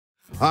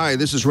Hi,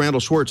 this is Randal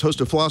Schwartz, host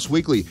of FLOSS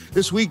Weekly.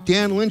 This week,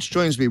 Dan Lynch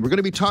joins me. We're going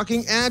to be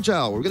talking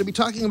agile. We're going to be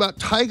talking about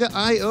Taiga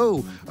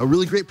IO, a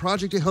really great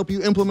project to help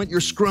you implement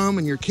your Scrum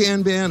and your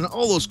Kanban and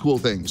all those cool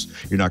things.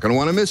 You're not going to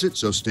want to miss it,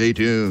 so stay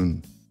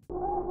tuned.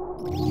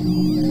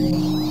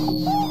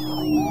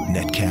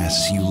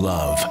 Netcasts you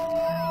love.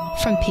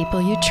 From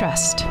people you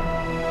trust.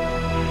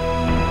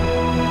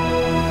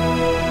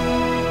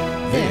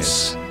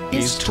 This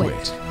is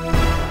Twit.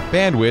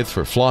 Bandwidth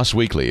for FLOSS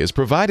Weekly is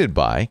provided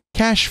by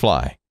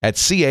CacheFly at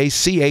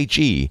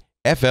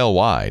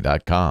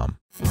CACHEFLY.com.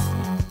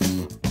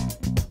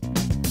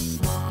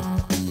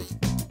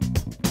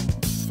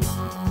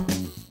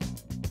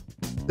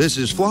 This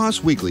is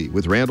FLOSS Weekly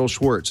with Randal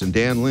Schwartz and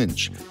Dan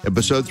Lynch.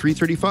 Episode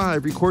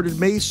 335, recorded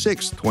May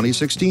 6,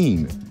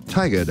 2016.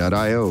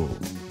 Taiga.io.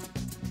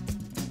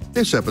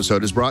 This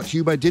episode is brought to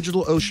you by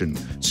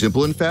DigitalOcean,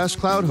 simple and fast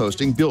cloud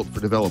hosting built for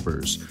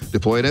developers.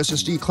 Deploy an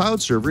SSD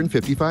cloud server in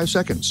 55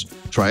 seconds.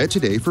 Try it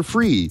today for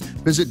free.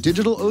 Visit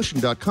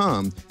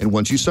DigitalOcean.com, and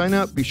once you sign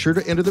up, be sure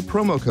to enter the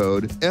promo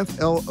code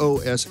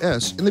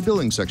FLOSS in the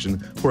billing section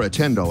for a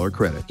 $10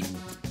 credit.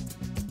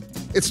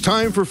 It's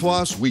time for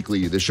FLOSS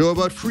Weekly, the show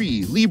about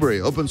free, libre,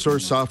 open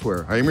source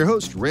software. I am your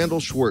host, Randal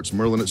Schwartz,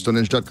 Merlin at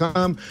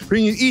StoneEdge.com,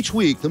 bringing you each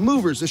week the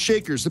movers, the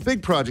shakers, the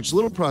big projects, the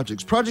little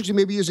projects you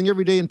may be using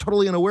every day and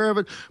totally unaware of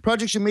it,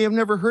 projects you may have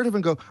never heard of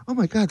and go, oh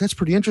my God, that's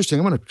pretty interesting.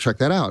 I'm going to check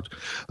that out.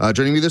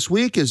 Joining me this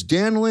week is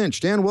Dan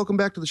Lynch. Dan, welcome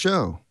back to the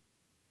show.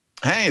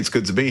 Hey, it's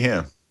good to be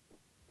here.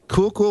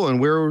 Cool. And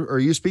where are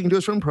you speaking to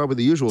us from? Probably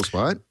the usual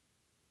spot.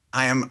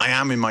 I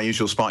am in my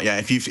usual spot. Yeah,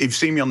 if you've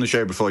seen me on the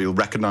show before, you'll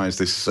recognize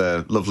this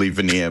lovely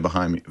veneer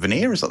behind me.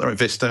 Veneer, is that the right?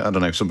 Vista? I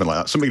don't know, something like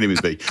that. Something to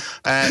with B.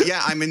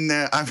 Yeah, I'm in.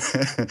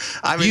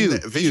 I'm in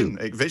Vision.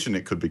 Vision,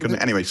 it could be, couldn't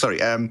it? Anyway,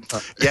 sorry. I'm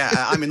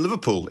in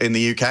Liverpool in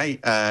the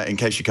UK. In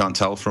case you can't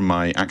tell from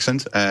my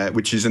accent,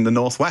 which is in the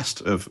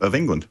northwest of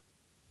England.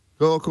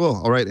 Cool.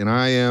 All right, and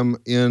I am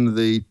in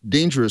the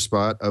dangerous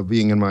spot of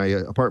being in my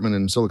apartment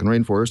in Silicon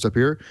Rainforest up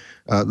here,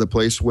 the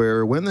place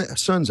where when the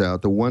sun's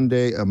out, the one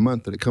day a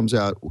month that it comes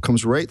out,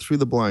 comes right through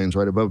the blinds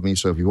right above me.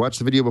 So if you watched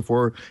the video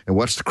before and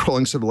watched the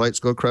crawling set of lights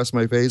go across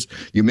my face,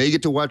 you may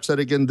get to watch that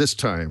again this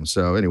time.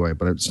 So anyway,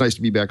 but it's nice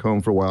to be back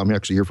home for a while. I'm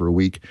actually here for a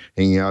week,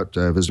 hanging out,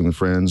 visiting with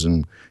friends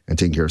and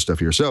taking care of stuff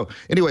here. So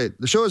anyway,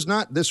 the show is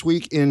not this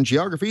week in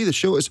geography. The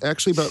show is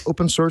actually about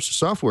open source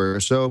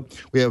software. So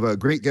we have a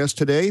great guest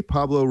today,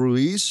 Pablo Ruiz.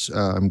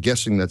 I'm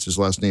guessing that's his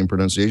last name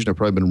pronunciation. I've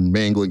probably been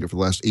mangling it for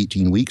the last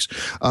 18 weeks.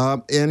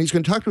 And he's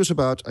going to talk to us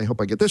about, I hope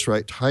I get this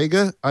right,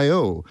 Taiga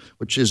IO,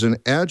 which is an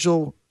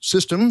agile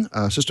system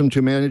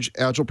to manage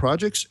agile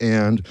projects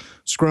and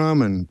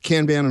Scrum and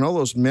Kanban and all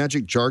those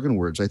magic jargon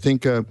words. I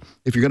think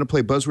if you're going to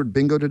play buzzword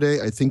bingo today,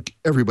 I think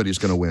everybody's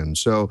going to win.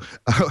 So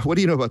what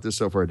do you know about this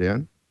so far,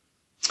 Dan?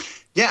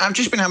 Yeah, I've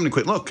just been having a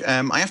quick look.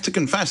 I have to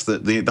confess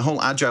that the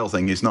whole agile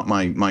thing is not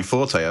my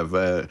forte. I've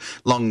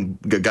long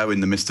ago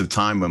in the midst of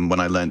time when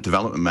I learned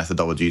development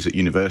methodologies at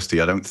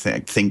university, I don't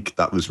think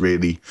that was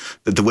really,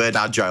 that the word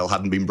agile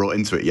hadn't been brought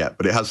into it yet,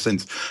 but it has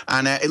since.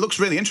 And it looks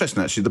really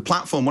interesting, actually. The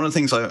platform, one of the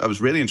things I was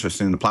really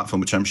interested in the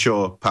platform, which I'm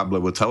sure Pablo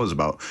will tell us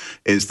about,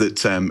 is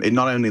that it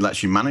not only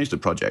lets you manage the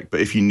project,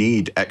 but if you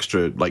need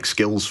extra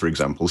skills, for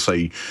example,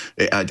 say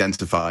it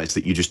identifies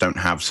that you just don't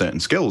have certain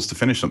skills to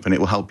finish something, it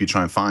will help you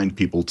try and find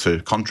people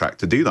to contract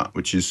to do that,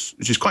 which is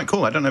quite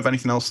cool. I don't know of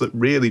anything else that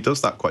really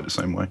does that quite the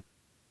same way.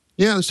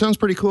 Yeah, that sounds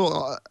pretty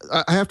cool.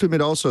 I have to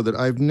admit also that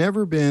I've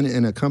never been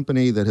in a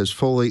company that has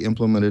fully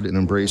implemented and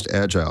embraced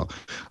Agile.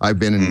 I've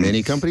been in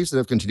many companies that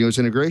have continuous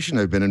integration.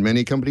 I've been in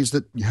many companies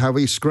that have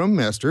a Scrum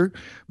Master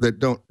that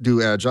don't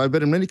do Agile. I've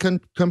been in many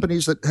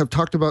companies that have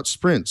talked about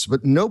sprints,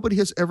 but nobody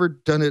has ever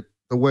done it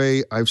the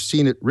way I've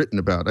seen it written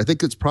about. I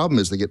think its problem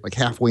is they get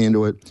halfway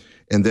into it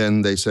and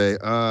then they say,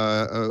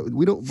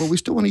 we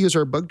still want to use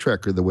our bug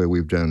tracker the way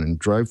we've done and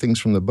drive things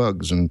from the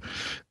bugs. And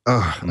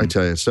I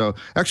tell you. So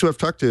actually, I've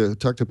talked to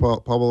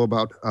Pablo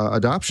about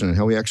adoption and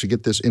how we actually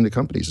get this into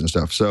companies and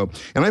stuff. So,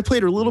 and I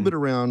played a little bit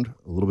around.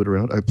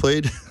 I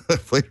played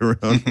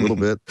around a little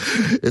bit.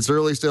 It's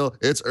early still.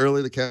 It's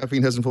early. The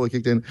caffeine hasn't fully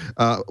kicked in.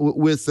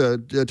 With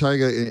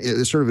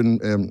Taiga, sort of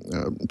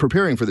in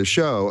preparing for the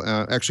show,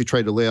 actually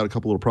tried to lay out a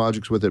couple little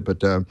projects with it,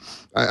 but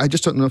I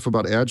just don't know enough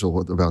about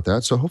Agile about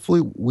that. So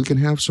hopefully we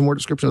can have some more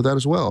description of that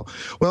as well.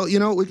 Well,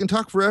 we can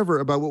talk forever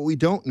about what we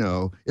don't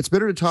know. It's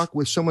better to talk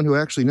with someone who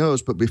actually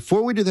knows. But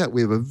before we do that,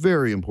 we have a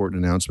very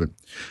important announcement.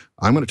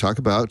 I'm going to talk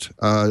about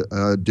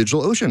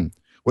DigitalOcean.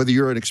 Whether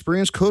you're an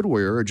experienced code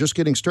warrior or just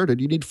getting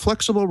started, you need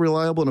flexible,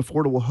 reliable, and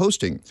affordable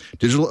hosting.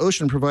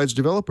 DigitalOcean provides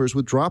developers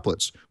with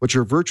Droplets, which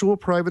are virtual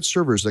private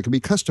servers that can be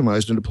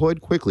customized and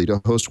deployed quickly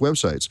to host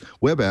websites,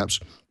 web apps,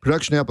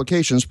 production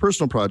applications,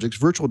 personal projects,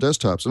 virtual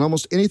desktops, and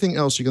almost anything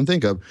else you can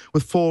think of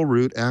with full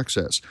root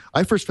access.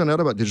 I first found out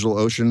about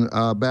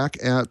DigitalOcean back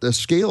at the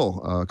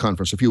Scale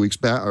conference a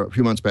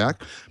few months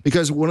back,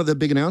 because one of the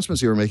big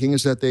announcements they were making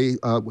is that they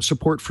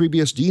support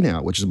FreeBSD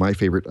now, which is my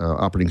favorite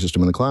operating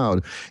system in the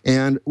cloud.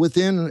 And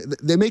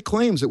they make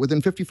claims that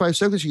within 55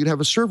 seconds you could have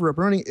a server up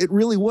and running. It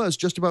really was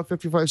just about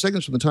 55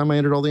 seconds from the time I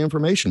entered all the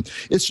information.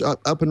 It's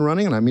up and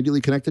running, and I immediately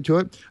connected to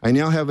it. I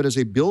now have it as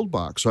a build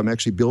box, so I'm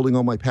actually building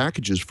all my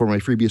packages for my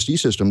FreeBSD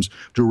systems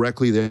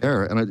directly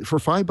there. And for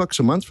 $5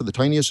 a month for the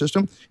tiniest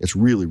system, it's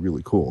really,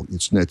 really cool.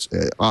 It's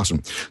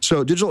awesome.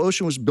 So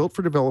DigitalOcean was built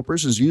for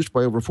developers, is used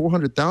by over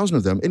 400,000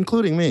 of them,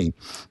 including me.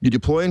 You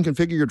deploy and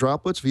configure your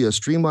droplets via a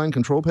streamlined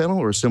control panel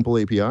or a simple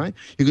API.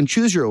 You can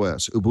choose your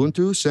OS: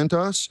 Ubuntu,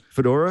 CentOS,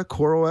 Fedora,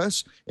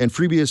 CoreOS, and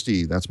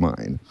FreeBSD. That's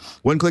mine.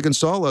 One-click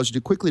install allows you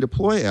to quickly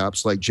deploy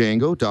apps like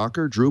Django,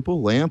 Docker,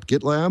 Drupal, LAMP,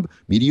 GitLab,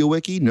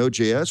 MediaWiki,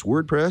 Node.js,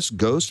 WordPress,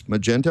 Ghost,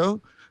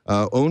 Magento,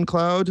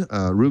 OwnCloud,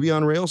 Ruby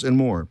on Rails, and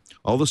more.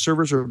 All the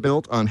servers are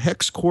built on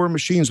hex core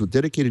machines with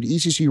dedicated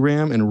ECC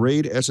RAM and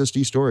RAID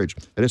SSD storage.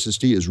 That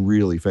SSD is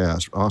really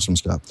fast. Awesome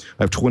stuff.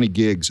 I have 20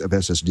 gigs of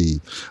SSD.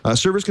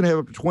 Servers can have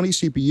up to 20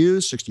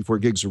 CPUs, 64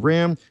 gigs of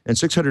RAM, and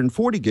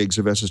 640 gigs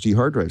of SSD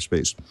hard drive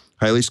space.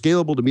 Highly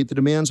scalable to meet the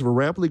demands of a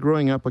rapidly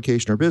growing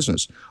application or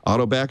business.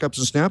 Auto backups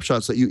and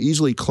snapshots that you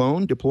easily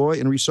clone, deploy,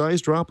 and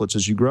resize droplets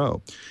as you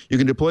grow. You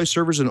can deploy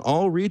servers in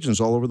all regions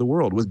all over the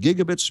world with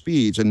gigabit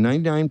speeds and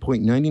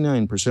 99.99%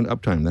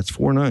 uptime. That's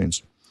 4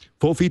 nines.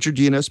 Full-featured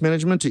DNS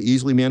management to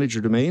easily manage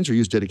your domains or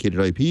use dedicated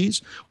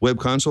IPs, web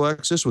console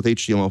access with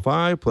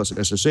HTML5 plus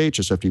SSH,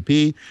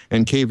 SFTP,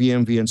 and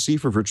KVM VNC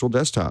for virtual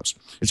desktops.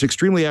 It's an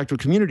extremely active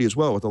community as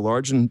well, with a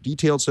large and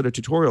detailed set of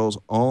tutorials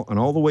on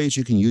all the ways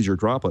you can use your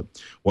droplet.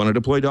 Want to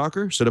deploy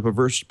Docker? Set up a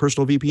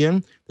personal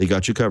VPN? They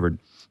got you covered.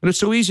 And it's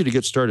so easy to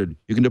get started.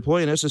 You can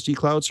deploy an SSD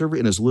cloud server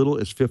in as little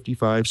as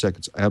 55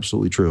 seconds.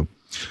 Absolutely true.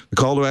 The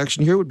call to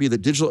action here would be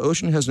that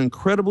DigitalOcean has an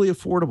incredibly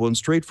affordable and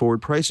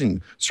straightforward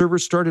pricing.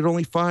 Servers start at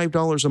only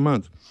 $5 a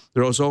month.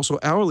 There is also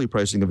hourly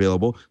pricing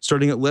available,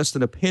 starting at less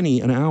than a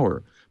penny an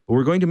hour. But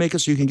we're going to make it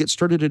so you can get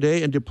started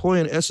today and deploy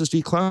an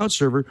SSD cloud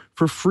server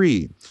for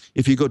free.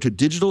 If you go to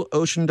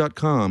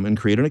DigitalOcean.com and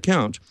create an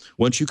account,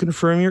 once you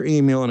confirm your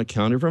email and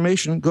account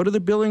information, go to the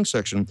billing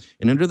section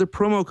and enter the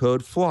promo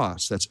code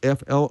FLOSS, that's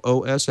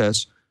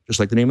FLOSS, just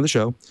like the name of the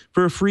show,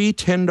 for a free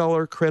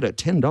 $10 credit.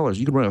 $10.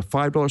 You can run a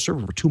 $5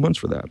 server for 2 months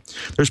for that.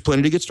 There's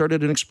plenty to get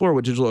started and explore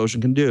what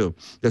DigitalOcean can do.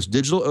 That's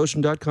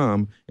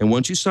DigitalOcean.com, and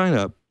once you sign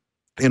up,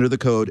 enter the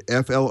code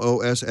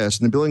FLOSS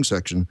in the billing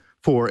section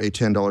for a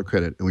 $10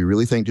 credit. And we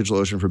really thank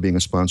DigitalOcean for being a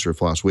sponsor of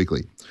FLOSS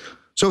Weekly.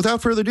 So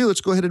without further ado,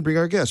 let's go ahead and bring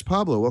our guest.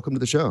 Pablo, welcome to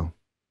the show.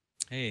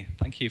 Hey,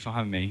 thank you for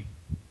having me.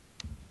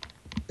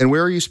 And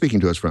where are you speaking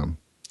to us from?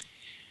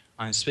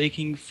 I'm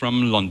speaking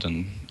from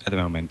London at the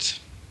moment.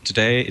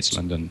 Today it's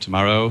London.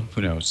 Tomorrow,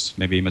 who knows?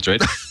 Maybe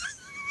Madrid.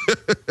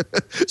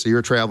 So you're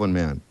a traveling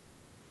man.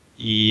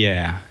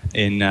 Yeah.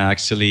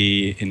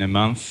 Actually, in a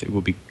month, it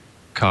will be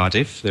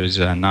Cardiff. There is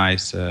a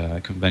nice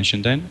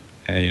convention then.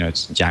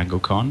 It's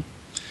DjangoCon.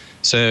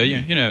 So,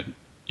 you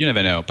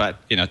never know.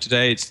 But,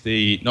 today it's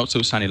the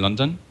not-so-sunny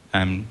London.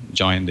 I'm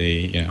enjoying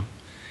the,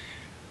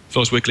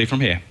 FLOSS Weekly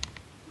from here.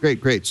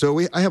 Great. So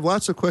I have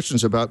lots of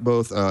questions about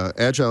both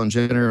Agile in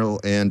general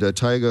and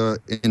Taiga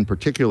in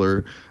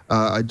particular.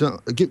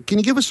 Can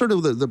you give us sort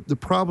of the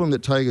problem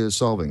that Taiga is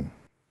solving?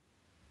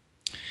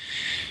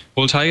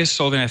 Well, Taiga is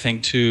solving, I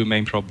think, 2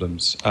 main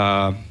problems.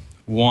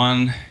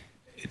 One,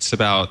 it's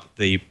about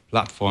the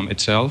platform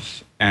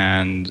itself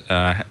and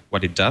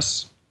what it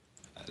does.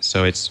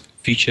 So its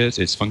features,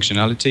 its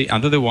functionality.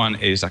 And the other one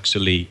is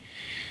actually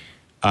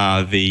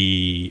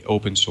the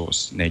open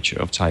source nature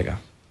of Taiga.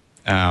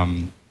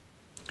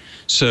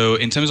 So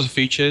in terms of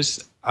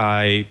features,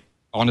 I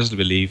honestly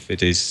believe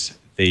it is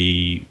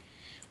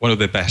one of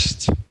the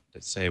best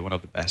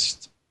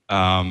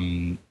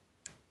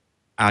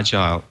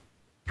agile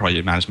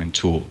project management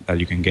tool that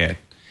you can get.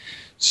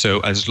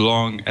 So as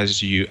long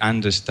as you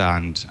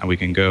understand, and we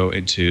can go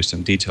into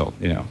some detail,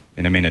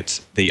 in a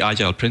minute, the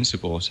agile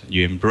principles,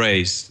 you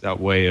embrace that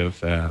way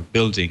of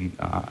building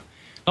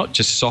not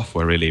just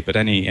software really, but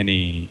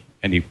any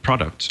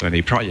product or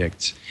any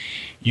project,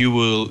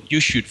 you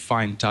should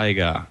find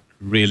Taiga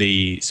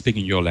really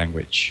speaking your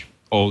language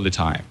all the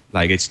time.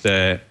 Like it's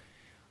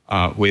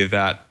with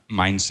that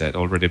mindset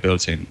already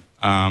built in.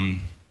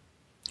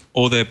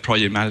 All the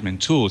project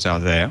management tools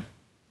out there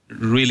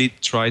really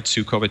try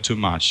to cover too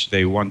much.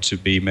 They want to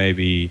be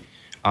maybe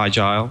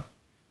agile,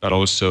 but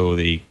also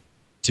the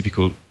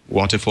typical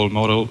waterfall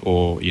model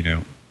or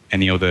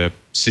any other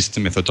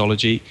system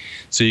methodology.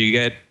 So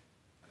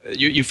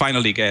you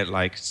finally get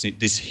like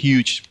this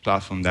huge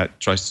platform that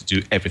tries to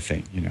do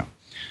everything.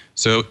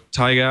 So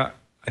Taiga,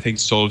 I think,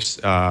 solves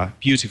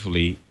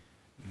beautifully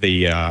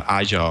the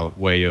agile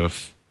way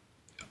of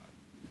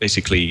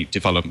basically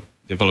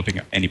developing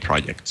any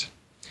project.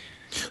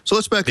 So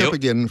let's back up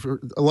again.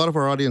 A lot of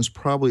our audience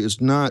probably is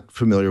not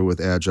familiar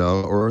with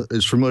Agile, or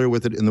is familiar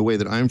with it in the way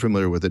that I'm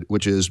familiar with it,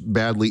 which is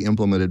badly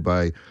implemented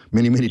by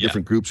many, many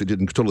different groups who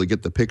didn't totally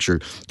get the picture.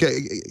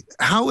 Okay,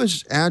 how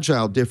is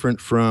Agile different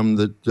from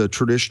the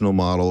traditional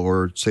model,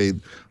 or say,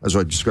 as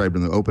I described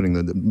in the opening,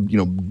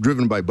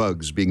 driven by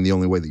bugs being the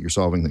only way that you're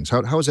solving things?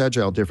 How is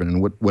Agile different,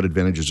 and what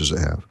advantages does it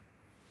have?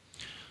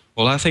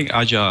 Well, I think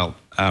Agile,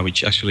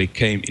 which actually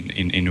came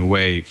in a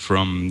way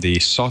from the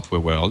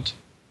software world,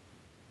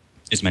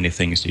 is many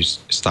things. You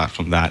start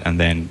from that and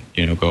then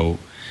go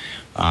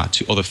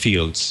to other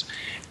fields.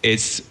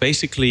 It's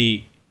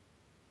basically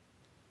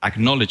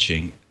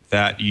acknowledging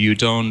that you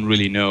don't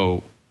really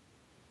know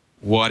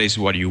what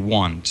you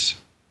want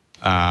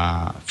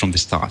from the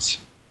start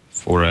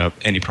for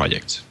any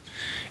project.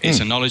 It's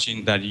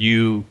acknowledging that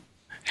you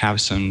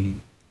have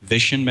some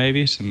vision,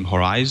 maybe some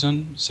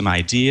horizon, some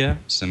idea,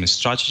 some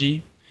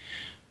strategy,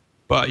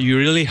 but you're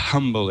really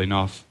humble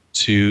enough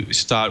to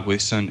start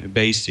with some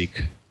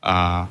basic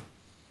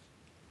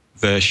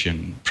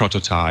version,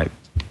 prototype,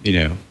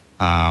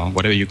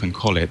 whatever you can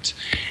call it,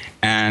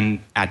 and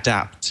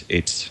adapt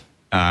it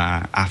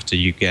after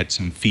you get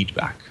some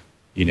feedback,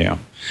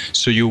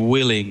 So you're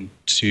willing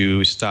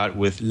to start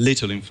with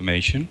little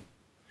information.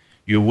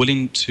 You're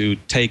willing to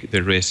take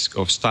the risk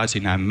of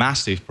starting a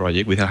massive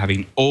project without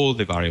having all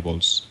the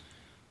variables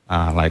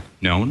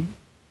known.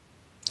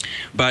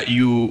 But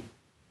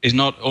it's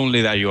not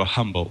only that you are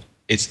humble,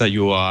 it's that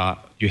you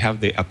have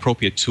the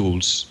appropriate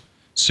tools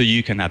so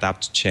you can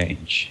adapt to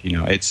change.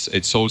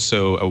 It's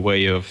also a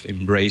way of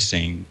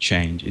embracing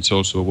change. It's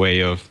also a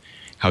way of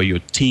how your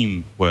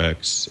team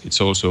works. It's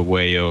also a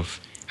way of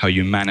how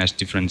you manage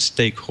different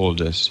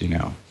stakeholders.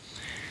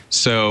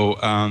 So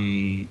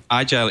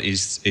Agile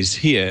is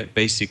here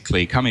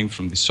basically coming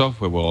from the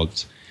software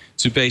world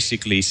to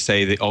basically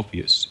say the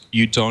obvious.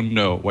 You don't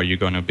know what you're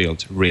going to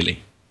build,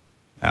 really,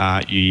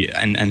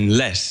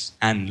 unless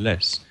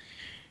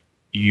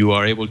you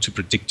are able to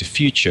predict the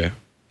future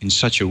in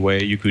such a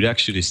way you could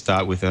actually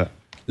start with a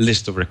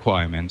list of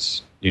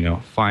requirements,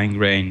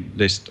 fine-grained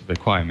list of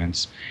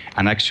requirements,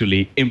 and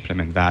actually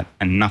implement that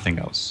and nothing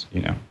else,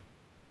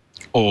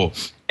 Or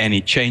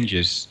any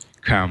changes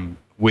come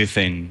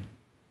within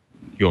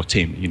your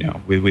team,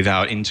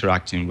 without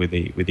interacting with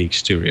the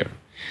exterior.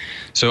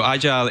 So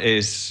Agile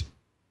is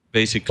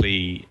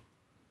basically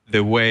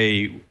the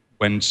way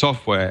when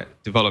software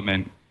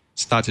development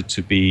started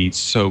to be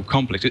so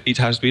complex. It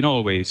has been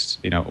always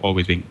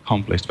been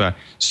complex, but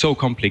so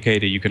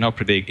complicated you cannot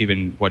predict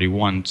even what you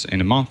want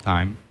in a month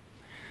time.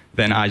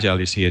 Then Agile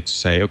is here to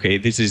say, okay,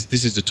 this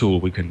is the tool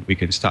we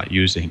can start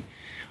using,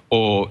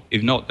 or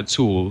if not the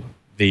tool,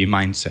 the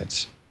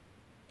mindset.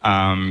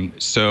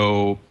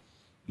 So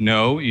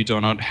no, you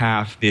do not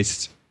have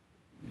this,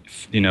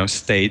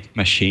 state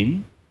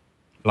machine.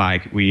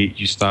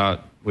 You start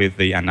with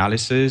the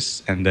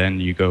analysis, and then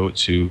you go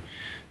to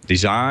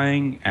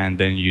design, and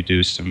then you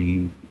do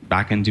some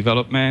back-end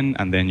development,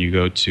 and then you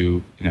go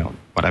to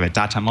whatever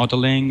data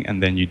modeling,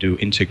 and then you do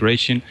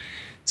integration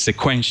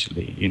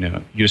sequentially.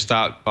 You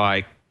start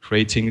by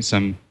creating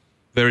some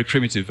very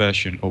primitive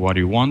version of what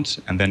you want,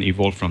 and then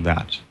evolve from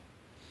that.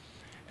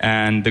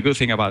 And the good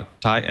thing about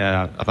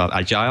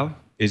Agile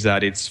is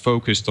that it's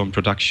focused on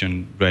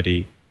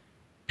production-ready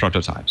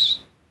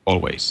prototypes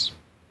always.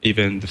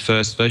 Even the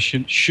first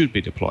version should be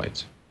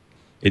deployed.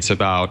 It's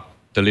about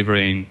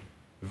delivering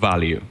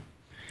value.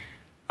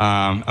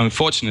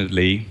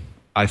 Unfortunately,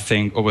 I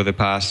think over the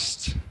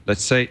past,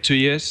 let's say, 2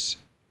 years,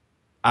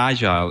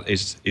 Agile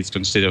is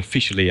considered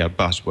officially a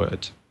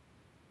buzzword.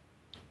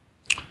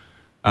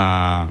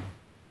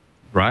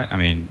 Right? I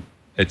mean,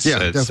 it's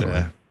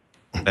definitely.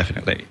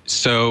 Definitely.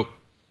 So,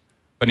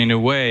 but in a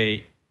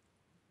way,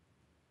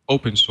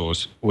 open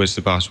source was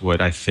the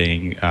buzzword, I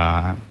think.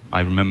 I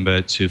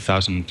remember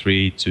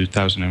 2003,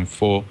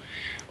 2004,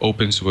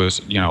 open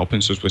source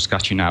was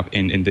catching up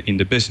in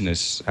the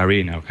business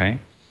arena, okay?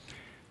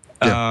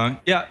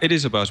 It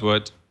is a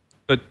buzzword,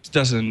 but it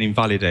doesn't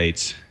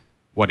invalidate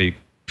what it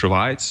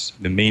provides,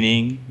 the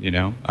meaning,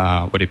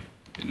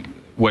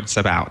 what it's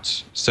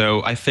about.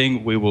 So I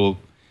think we will,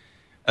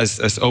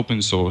 as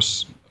open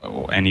source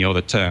or any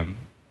other term,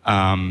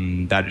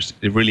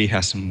 it really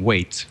has some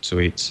weight to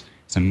it,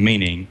 some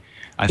meaning.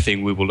 I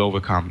think we will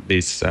overcome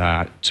this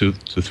 2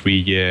 to 3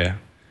 year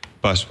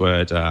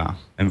buzzword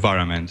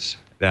environment.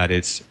 That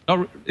it's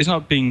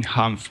not being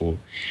harmful,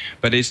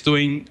 but it's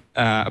doing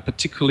a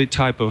particular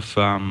type of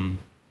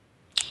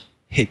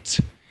hit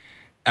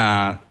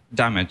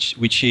damage,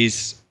 which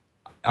is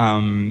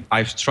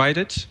I've tried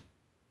it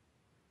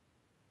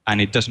and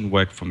it doesn't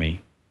work for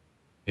me.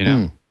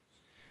 I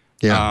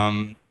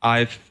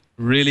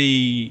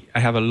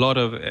have a lot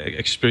of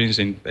experience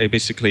in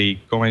basically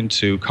going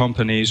to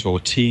companies or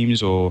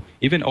teams or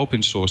even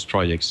open source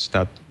projects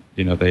that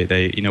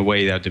they in a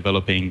way they're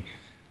developing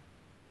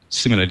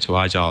similar to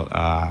Agile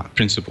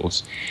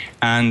principles,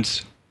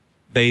 and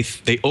they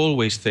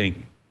always think,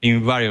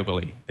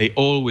 invariably, they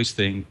always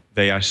think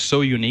they are so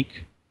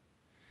unique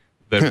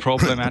The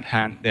problem at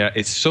hand,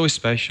 it's so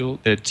special.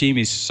 The team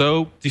is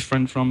so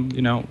different from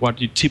what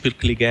you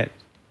typically get.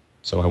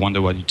 So I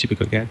wonder what you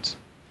typically get.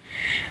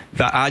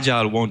 The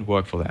agile won't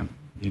work for them,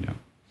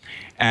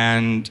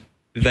 and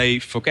they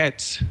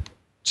forget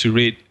to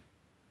read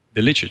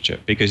the literature,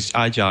 because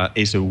agile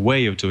is a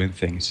way of doing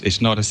things.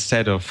 It's not a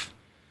set of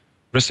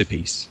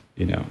recipes,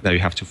 that you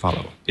have to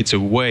follow. It's a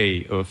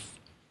way of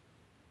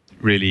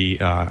really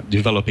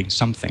developing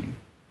something,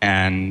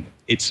 and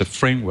it's a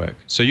framework.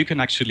 So you can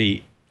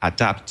actually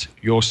adapt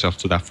yourself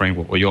to that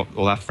framework,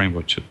 or that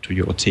framework to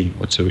your team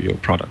or to your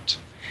product.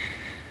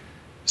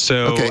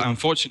 So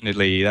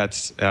unfortunately,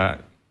 that's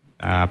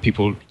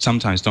people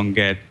sometimes don't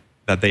get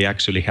that they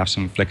actually have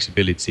some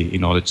flexibility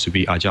in order to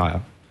be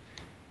agile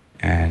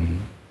and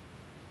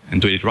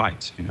do it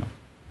right,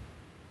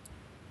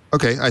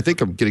 Okay, I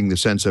think I'm getting the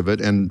sense of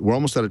it, and we're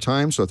almost out of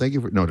time, so thank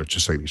you for... No,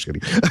 just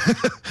kidding.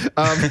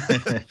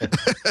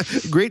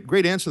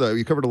 Great answer, though.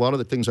 You covered a lot of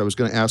the things I was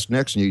going to ask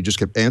next, and you just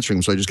kept answering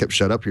them, so I just kept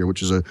shut up here,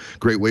 which is a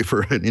great way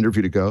for an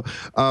interview to go.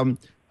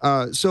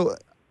 So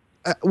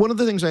one of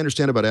the things I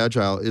understand about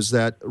Agile is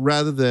that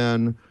rather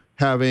than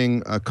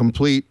having a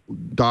complete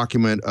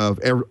document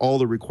of all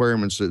the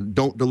requirements that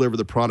don't deliver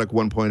the product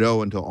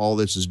 1.0 until all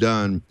this is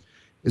done,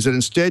 is that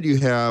instead you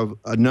have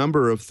a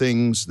number of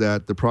things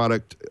that the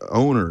product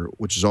owner,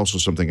 which is also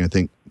something I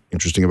think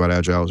interesting about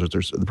Agile, is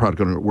that the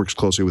product owner works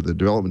closely with the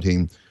development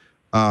team.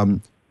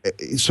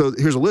 So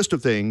here's a list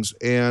of things,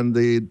 and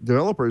the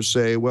developers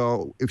say,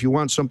 well, if you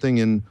want something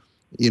in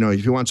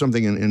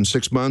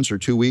 6 months or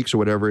 2 weeks or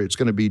whatever, it's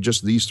going to be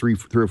just these three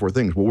or four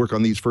things. We'll work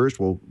on these first.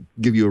 We'll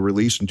give you a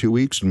release in 2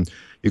 weeks, and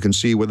you can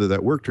see whether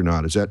that worked or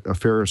not. Is that a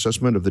fair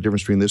assessment of the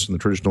difference between this and the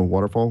traditional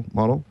waterfall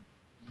model?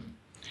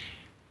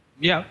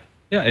 Yeah,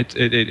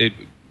 it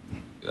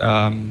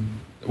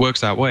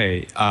works that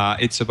way.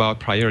 It's about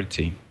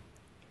priority.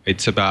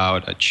 It's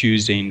about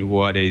choosing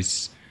what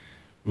is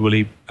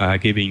really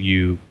giving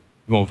you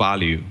more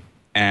value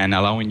and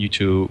allowing you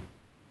to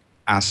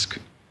ask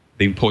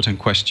the important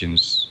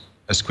questions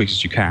as quick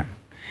as you can.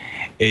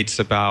 It's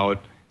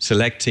about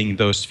selecting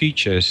those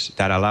features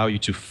that allow you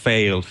to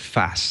fail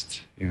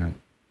fast,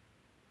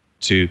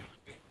 to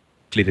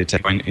clear the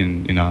tech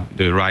in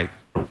the right,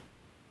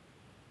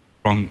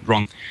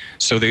 wrong.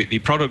 So the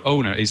product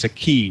owner is a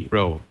key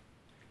role.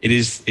 It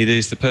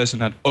is the person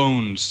that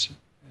owns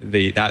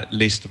that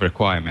list of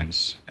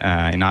requirements.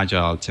 In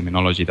agile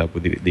terminology, that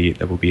would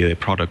be the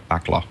product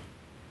backlog.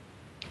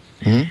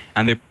 Mm-hmm.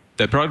 And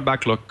the product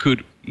backlog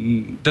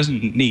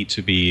doesn't need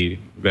to be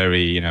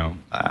very,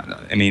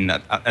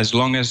 as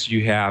long as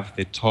you have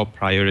the top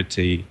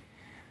priority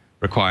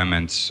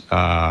requirements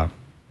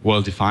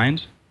well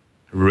defined,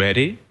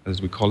 ready,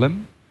 as we call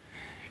them,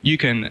 you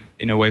can,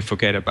 in a way,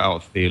 forget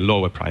about the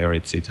lower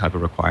priority type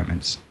of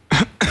requirements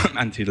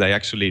until they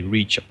actually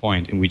reach a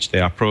point in which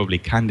they are probably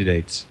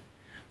candidates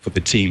for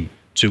the team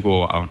to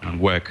go out and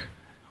work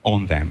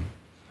on them.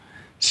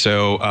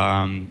 So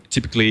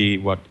typically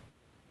what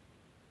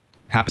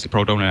happens, the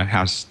product owner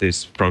has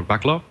this product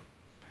backlog,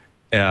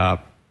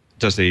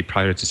 does the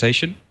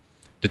prioritization.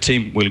 The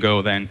team will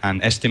go then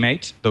and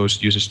estimate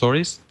those user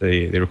stories,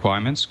 the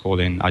requirements, called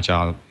in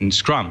Agile, in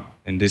Scrum,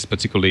 in this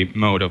particular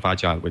mode of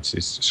Agile, which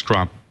is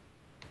Scrum.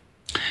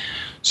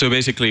 So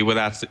basically, with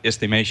that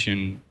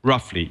estimation,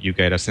 roughly, you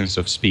get a sense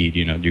of speed.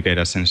 You get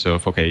a sense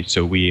of, okay,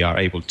 so we are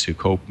able to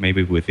cope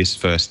maybe with these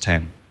first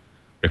 10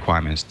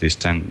 requirements, these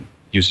 10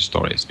 user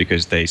stories,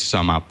 because they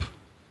sum up,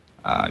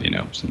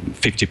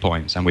 50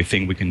 points, and we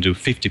think we can do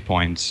 50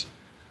 points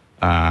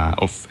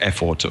of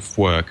effort, of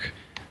work,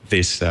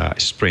 this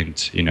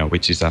sprint,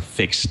 which is a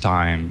fixed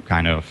time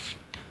kind of,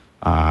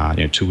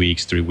 2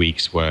 weeks, 3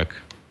 weeks work.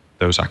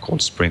 Those are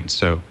called sprints.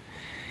 So,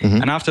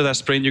 and after that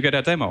sprint, you get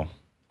a demo.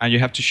 And you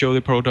have to show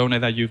the product owner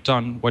that you've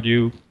done what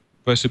you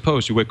were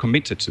supposed, you were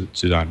committed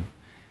to done.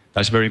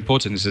 That's very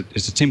important.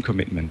 It's a team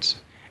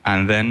commitment.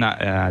 And then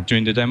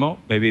during the demo,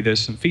 maybe there's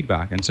some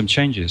feedback and some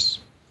changes.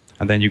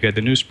 And then you get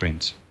the new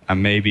sprint.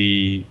 And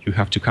maybe you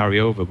have to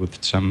carry over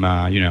with some,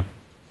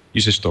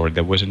 user story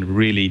that wasn't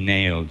really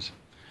nailed.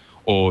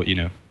 Or,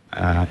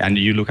 and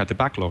you look at the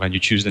backlog and you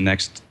choose the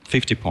next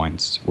 50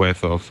 points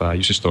worth of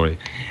user story.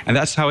 And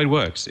that's how it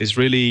works. It's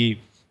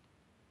really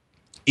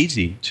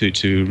easy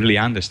to really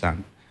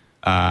understand.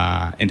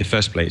 In the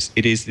first place,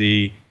 it is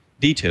the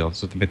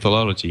details of the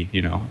methodology,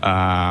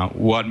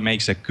 what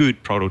makes a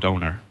good product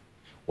owner,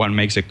 what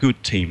makes a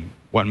good team,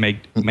 what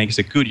makes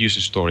a good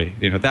user story.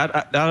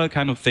 That are the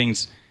kind of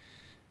things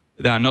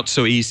that are not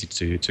so easy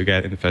to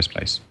get in the first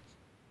place.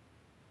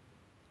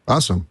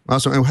 Awesome.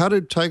 And how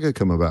did Taiga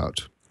come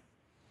about?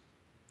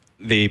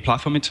 The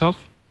platform itself?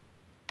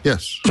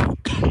 Yes.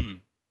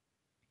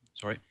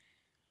 Sorry.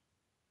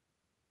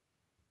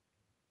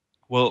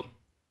 Well,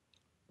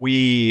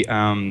 we,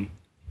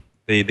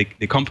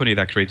 the company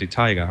that created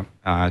Taiga,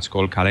 it's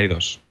called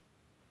Kaleidos.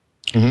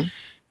 Mm-hmm.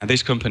 And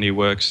this company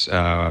works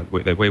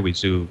with the way we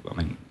do,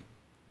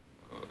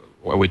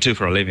 what we do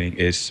for a living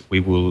is we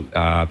will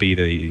be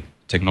the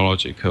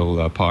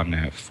technological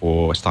partner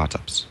for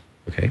startups,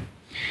 okay?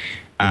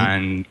 Mm-hmm.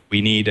 And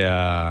we need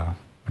a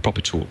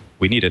proper tool.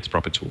 We needed a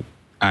proper tool,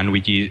 and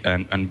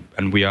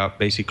we are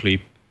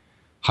basically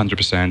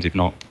 100%, if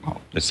not,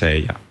 well, let's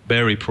say,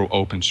 very pro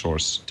open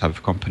source type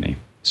of company.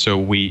 So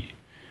we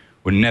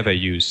would never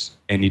use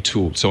any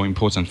tool so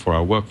important for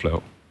our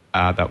workflow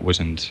that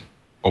wasn't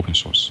open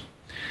source.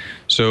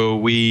 So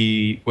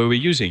we were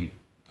using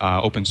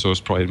open source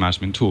project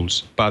management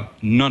tools, but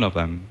none of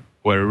them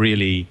were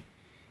really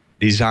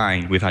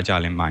designed with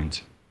Agile in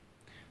mind.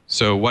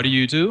 So what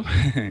do?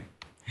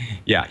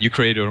 Yeah, you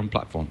create your own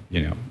platform.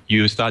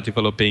 You start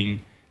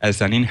developing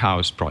as an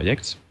in-house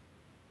project,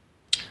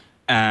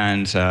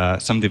 and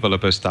some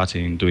developers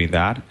started doing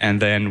that. And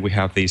then we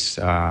have this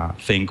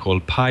thing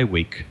called Pi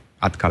Week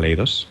at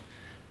Kaleidos,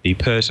 the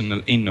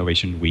Personal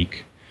Innovation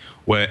Week,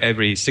 where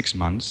every 6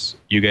 months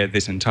you get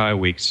this entire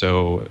week.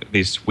 So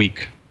this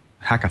week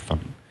hackathon.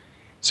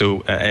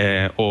 So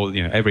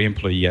every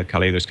employee at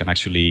Kaleidos can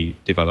actually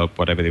develop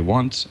whatever they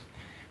want,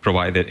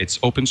 provided it's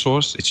open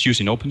source, it's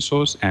using open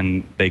source,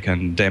 and they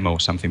can demo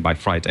something by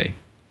Friday.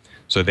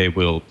 So they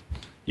will,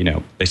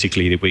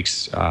 basically the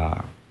weeks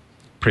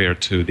prior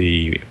to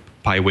the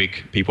Pi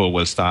Week, people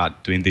will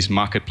start doing this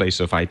marketplace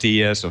of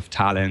ideas, of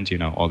talent,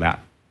 all that.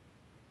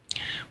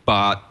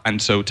 And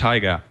so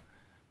Taiga,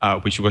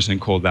 which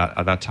wasn't called that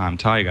at that time,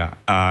 Taiga,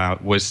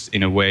 was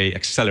in a way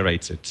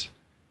accelerated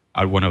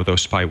at one of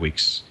those Pi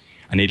Weeks.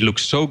 And it looked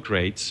so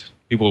great.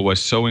 People were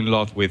so in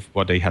love with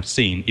what they had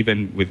seen,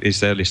 even with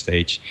this early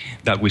stage,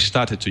 that we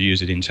started to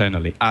use it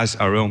internally as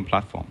our own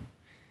platform.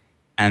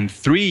 And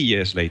 3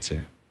 years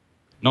later,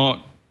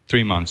 not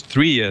 3 months,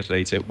 3 years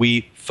later,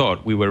 we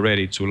thought we were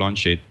ready to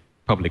launch it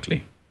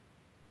publicly.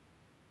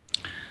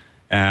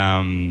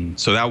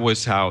 So that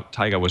was how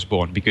Taiga was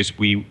born, because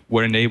we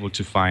weren't able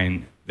to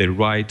find the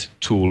right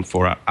tool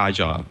for our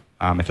agile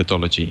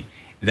methodology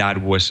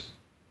that was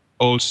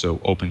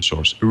also open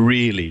source,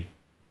 really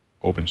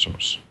open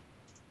source.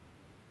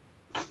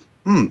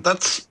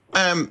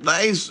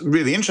 That is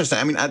really interesting.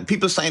 I mean,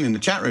 people are saying in the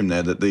chat room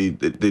there that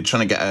they're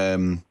trying to get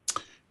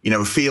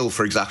a feel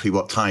for exactly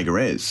what Taiga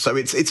is. So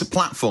it's a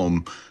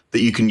platform that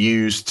you can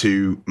use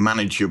to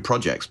manage your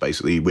projects,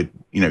 basically, with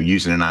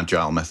using an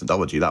agile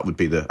methodology. That would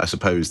be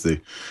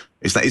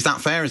is that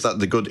fair? Is that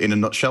the good in a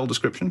nutshell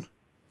description?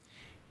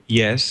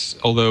 Yes,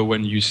 although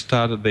when you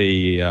started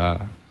the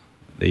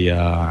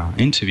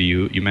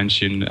interview, you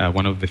mentioned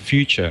one of the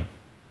future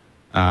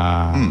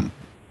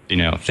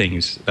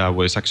things that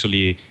was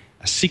actually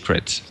a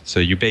secret. So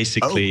you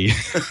basically.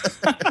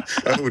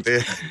 Oh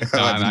dear!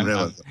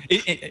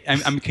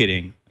 I'm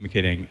kidding.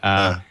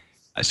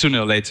 Sooner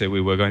or later, we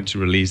were going to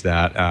release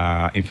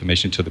that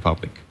information to the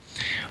public.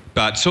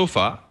 But so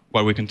far,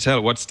 what we can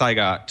tell, what's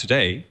Taiga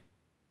today,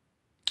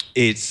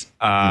 it's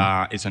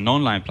an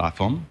online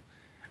platform.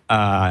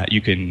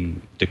 You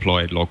can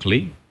deploy it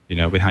locally,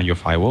 behind your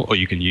firewall, or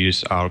you can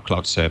use our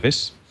cloud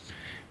service.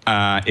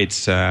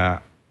 It's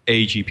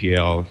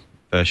AGPL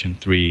version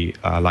 3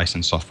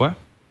 licensed software.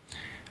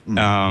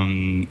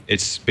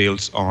 It's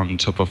built on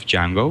top of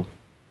Django,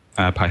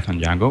 Python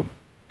Django,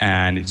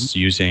 and it's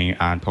using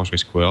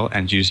PostgreSQL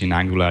and using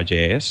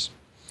AngularJS.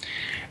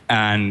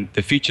 And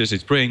the features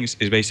it brings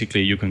is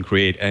basically you can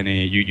create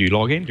you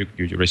log in,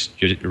 you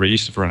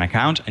register for an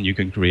account, and you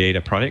can create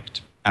a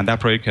project. And that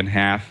project can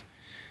have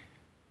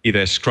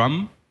either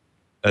Scrum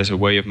as a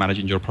way of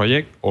managing your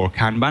project, or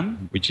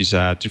Kanban, which is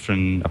a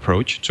different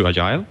approach to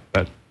Agile,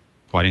 but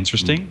quite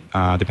interesting,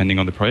 depending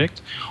on the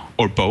project,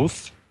 or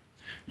both.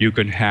 You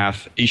can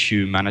have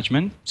issue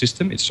management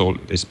system,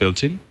 it's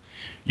built in.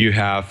 You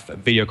have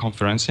video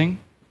conferencing,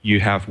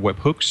 you have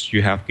webhooks,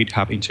 you have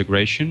GitHub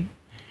integration,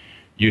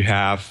 you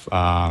have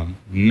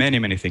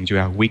many things. You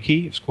have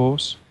wiki, of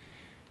course.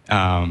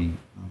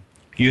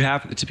 You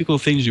have the typical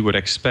things you would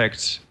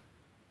expect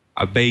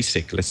a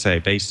basic, let's say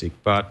basic,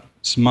 but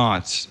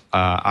smart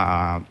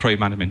project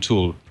management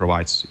tool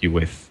provides you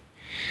with.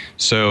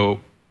 So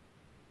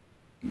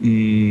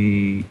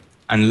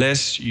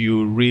unless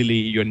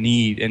you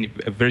need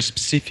a very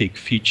specific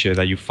feature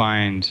that you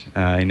find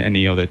in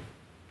any other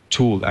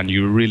tool, and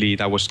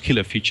that was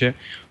killer feature,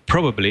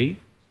 probably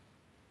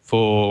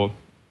for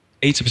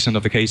 80%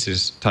 of the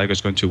cases, Taiga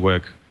is going to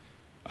work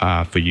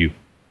for you,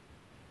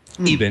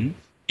 even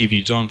if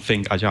you don't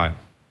think Agile.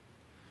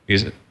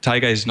 Because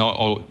Taiga is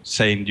not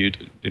saying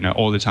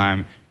all the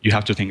time you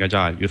have to think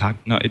Agile.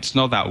 No, it's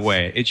not that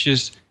way. It's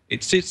just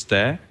it sits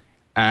there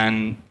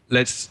and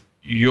lets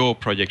your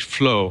project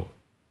flow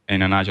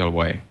in an Agile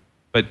way,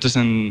 but it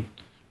doesn't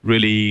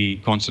really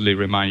constantly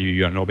remind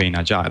you are not being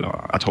Agile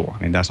at all.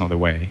 I mean, that's not the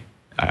way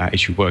it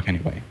should work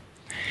anyway.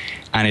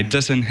 And it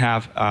doesn't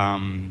have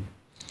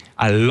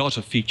a lot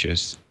of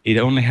features. It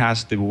only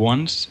has the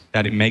ones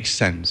that it makes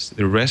sense.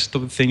 The rest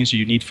of the things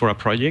you need for a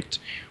project,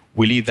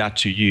 we leave that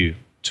to you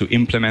to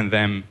implement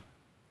them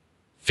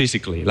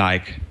physically,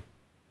 like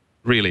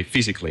really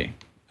physically.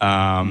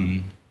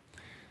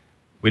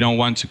 We don't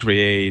want to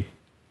create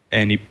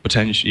any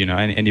potential,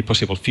 any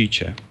possible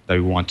feature that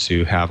we want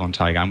to have on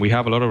Taiga. And we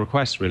have a lot of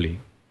requests, really.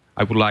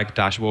 I would like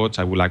dashboards,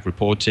 I would like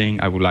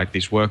reporting, I would like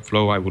this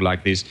workflow, I would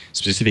like this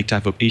specific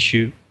type of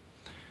issue.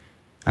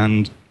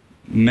 And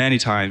many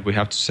times we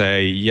have to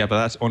say, yeah, but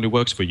that only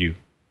works for you,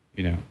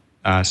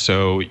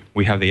 So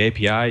we have the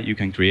API. You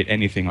can create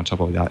anything on top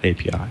of that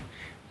API.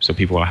 So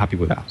people are happy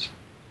with that.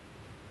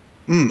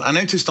 I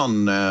noticed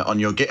on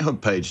your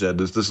GitHub page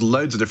there's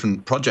loads of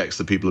different projects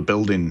that people are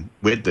building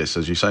with this,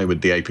 as you say,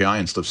 with the API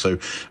and stuff. So,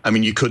 I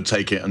mean, you could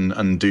take it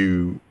and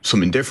do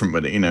something different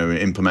with it,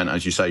 implement,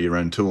 as you say, your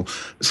own tool.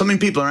 Something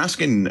people are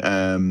asking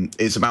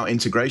is about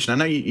integration. I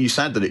know you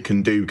said that it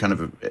can do kind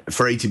of,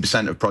 for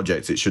 80% of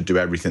projects, it should do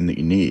everything that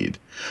you need.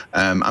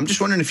 I'm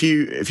just wondering if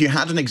you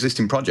had an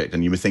existing project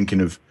and you were thinking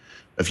of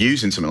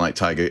using something like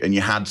Taiga, and you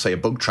had, say, a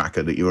bug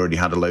tracker that you already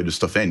had a load of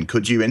stuff in,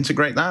 could you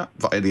integrate that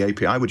via the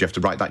API? Would you have to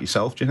write that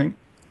yourself, do you think?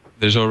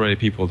 There's already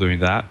people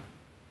doing that.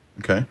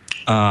 Okay.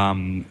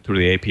 Through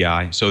the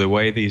API. So the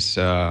way this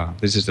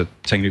is a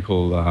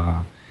technical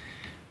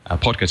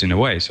podcast in a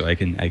way, so I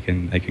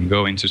can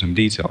go into some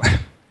detail.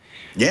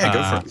 Yeah,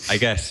 go for it. I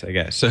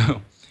guess.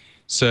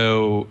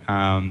 So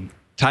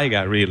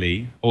Taiga,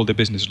 really, all the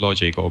business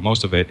logic, or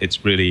most of it,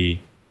 it's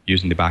really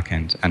using the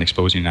backend and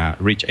exposing a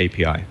rich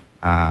API.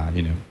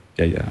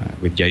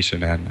 With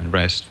JSON and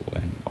RESTful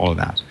and all of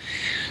that.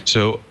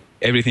 So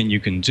everything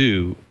you can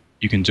do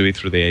it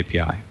through the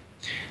API.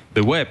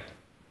 The web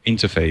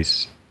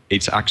interface,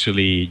 it's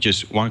actually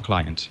just one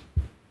client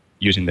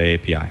using the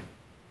API,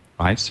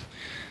 right?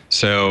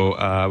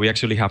 So we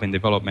actually have in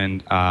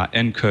development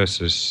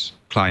N-Curses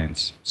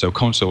clients, so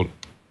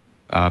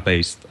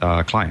console-based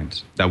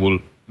clients that will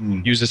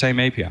use the same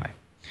API.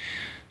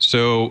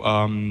 So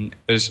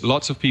there's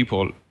lots of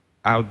people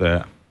out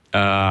there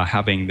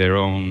having their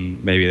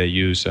own, maybe they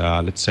use,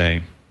 let's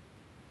say,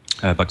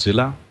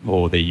 Bugzilla,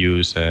 or they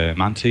use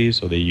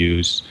Mantis, or they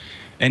use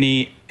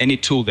any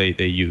tool they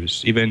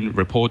use, even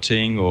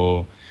reporting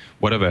or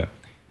whatever.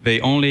 They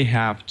only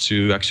have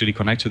to actually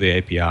connect to the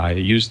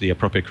API, use the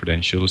appropriate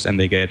credentials, and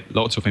they get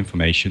lots of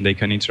information. They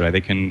can interact,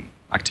 they can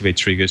activate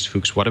triggers,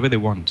 hooks, whatever they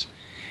want.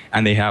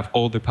 And they have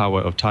all the power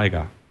of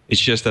Taiga.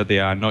 It's just that they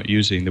are not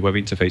using the web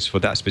interface for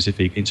that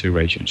specific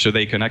integration. So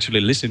they can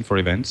actually listen for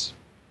events,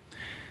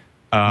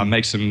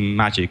 make some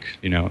magic,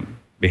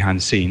 behind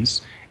the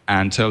scenes,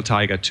 and tell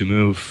Taiga to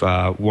move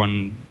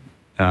one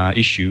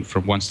issue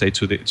from one state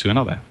to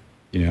another,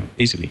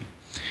 easily.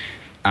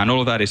 And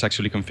all of that is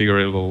actually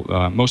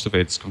configurable. Most of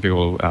it's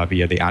configurable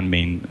via the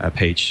admin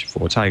page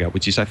for Taiga,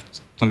 which is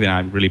something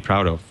I'm really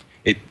proud of.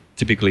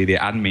 Typically, the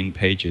admin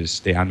pages,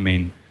 the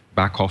admin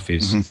back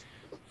office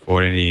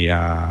for any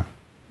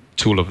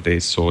tool of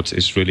this sort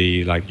is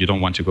really like, you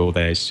don't want to go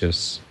there. It's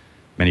just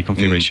many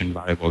configuration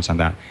variables and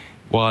that.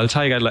 Well,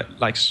 Taiga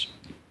likes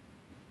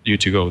you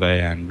to go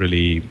there and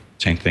really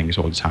change things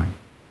all the time.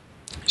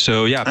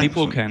 So yeah,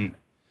 people can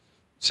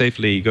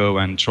safely go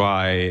and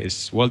try.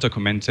 It's well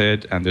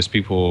documented, and there's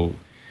people.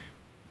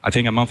 I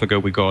think a month ago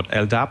we got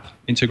LDAP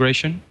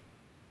integration,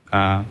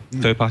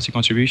 third-party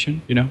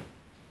contribution.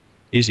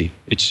 Easy.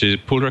 It's a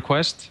pull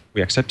request.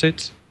 We accept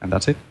it, and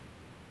that's it.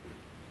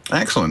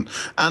 Excellent.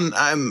 And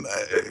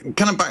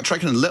kind of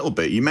backtracking a little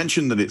bit, you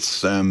mentioned that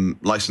it's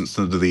licensed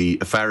under the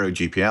Affero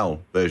GPL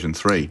version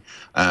 3,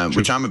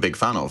 which I'm a big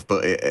fan of,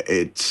 but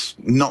it's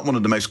not one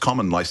of the most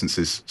common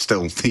licenses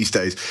still these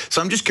days.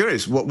 So I'm just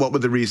curious, what were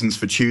the reasons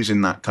for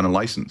choosing that kind of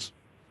license?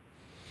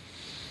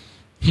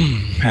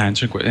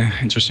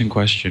 Interesting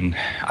question.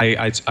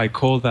 I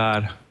call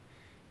that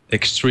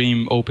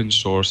extreme open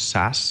source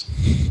SaaS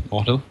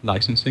model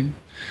licensing.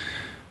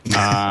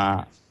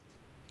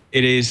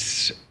 It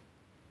is...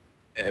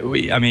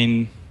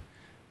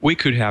 We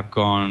could have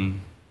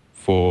gone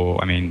for,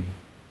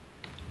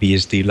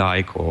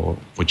 BSD-like or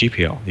for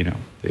GPL,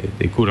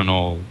 they could on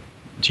all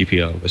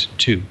GPL version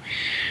 2.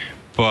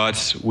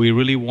 But we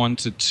really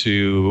wanted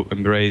to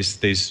embrace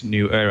this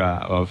new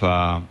era of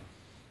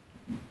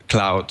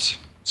cloud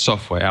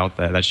software out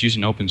there that's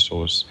using open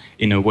source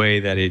in a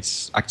way that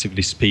it's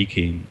actively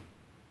speaking.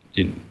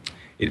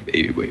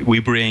 We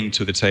bring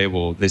to the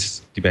table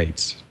this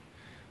debate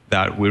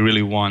that we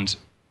really want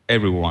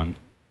everyone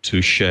to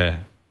share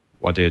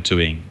what they're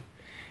doing.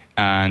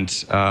 And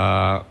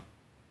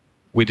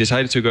we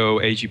decided to go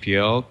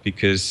AGPL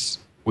because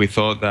we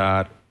thought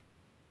that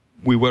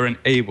we weren't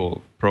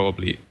able,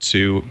 probably,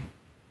 to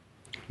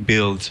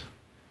build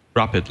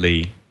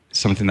rapidly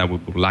something that we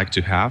would like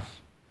to have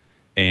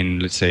in,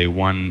 let's say,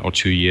 1 or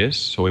 2 years.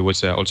 So it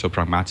was also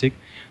pragmatic.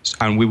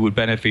 And we would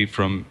benefit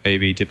from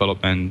maybe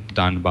development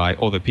done by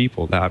other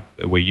people that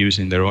were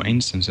using their own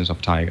instances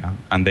of Taiga.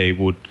 And they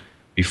would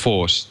be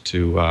forced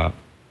to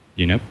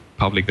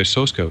public their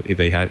source code if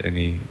they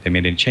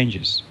made any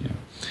changes.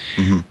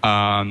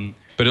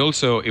 But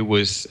also it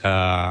was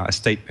a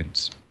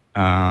statement.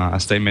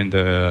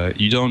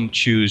 You don't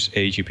choose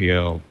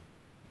AGPL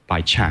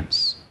by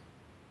chance.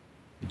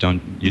 You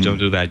don't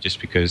do that just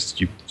because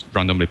you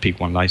randomly pick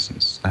one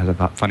license that has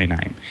a funny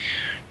name.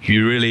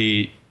 You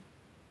really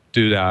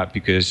do that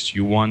because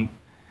you want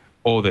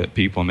other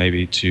people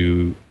maybe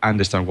to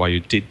understand why you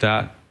did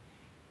that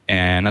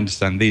and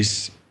understand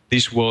this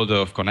world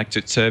of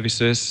connected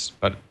services,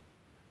 but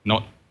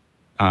not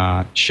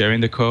sharing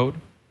the code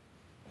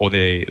or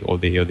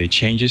the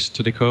changes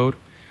to the code,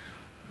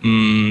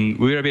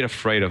 We're a bit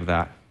afraid of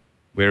that.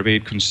 We're a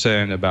bit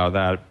concerned about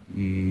that,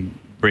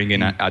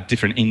 bringing a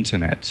different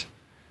internet.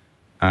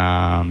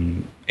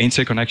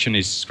 Interconnection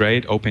is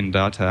great, open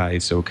data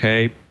is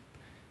okay,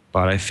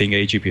 but I think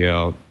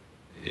AGPL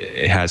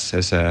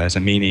has a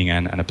meaning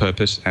and a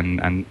purpose,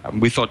 and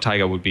we thought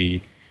Taiga would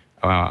be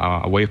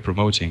a way of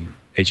promoting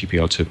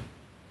AGPL too.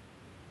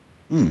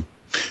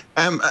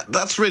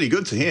 That's really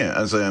good to hear.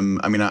 As I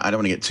mean, I don't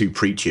want to get too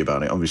preachy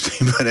about it,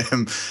 obviously, but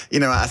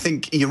I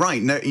think you're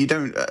right. No, you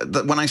don't.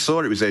 When I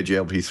saw it was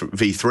AGL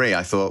v3,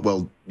 I thought,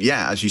 well,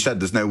 yeah, as you said,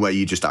 there's no way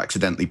you just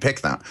accidentally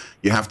pick that.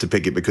 You have to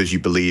pick it because you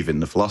believe in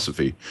the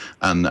philosophy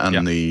and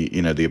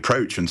the the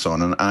approach and so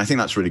on. And I think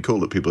that's really cool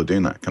that people are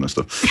doing that kind of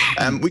stuff.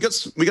 We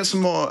got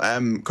some more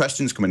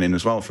questions coming in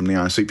as well from the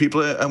IRC.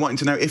 People are wanting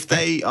to know if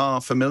they are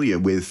familiar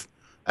with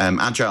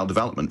agile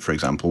development, for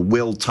example.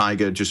 Will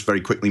Taiga just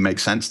very quickly make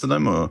sense to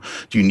them, or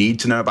do you need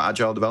to know about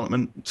agile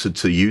development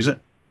to use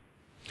it?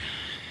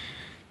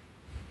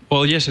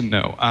 Well, yes and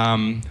no.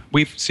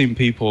 We've seen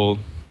people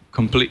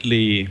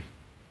completely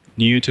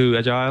new to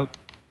agile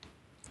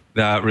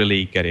that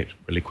really get it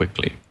really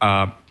quickly.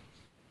 Taiga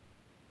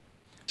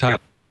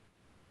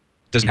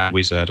doesn't have a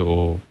wizard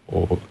or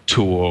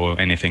tool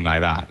or anything like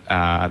that.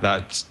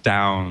 That's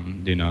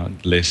down the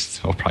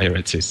list of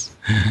priorities.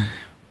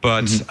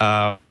 But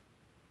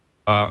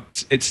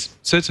it's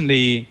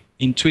certainly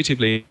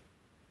intuitively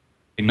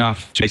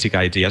enough basic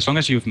idea. As long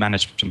as you've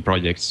managed some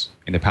projects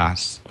in the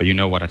past, or you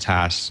know what are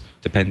tasks,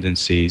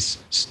 dependencies,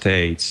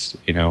 states,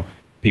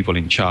 people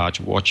in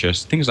charge,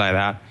 watchers, things like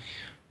that,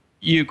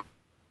 you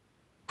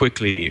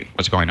quickly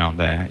what's going on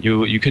there.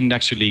 You can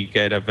actually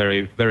get a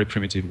very, very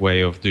primitive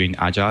way of doing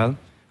agile,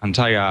 and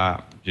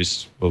Taiga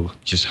will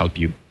just help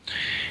you.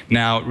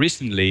 Now,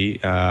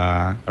 recently,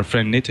 our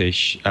friend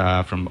Nitish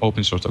from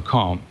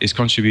opensource.com is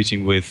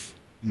contributing with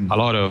a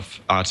lot of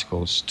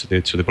articles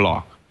to the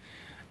blog,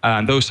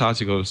 and those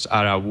articles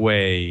are a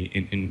way,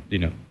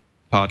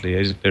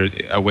 partly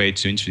a way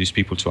to introduce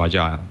people to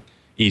agile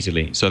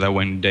easily, so that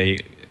when they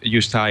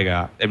use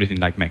Taiga, everything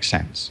makes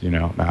sense,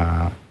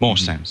 more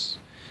sense.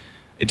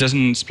 It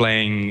doesn't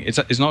explain.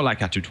 It's not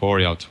like a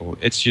tutorial tool.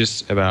 It's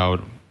just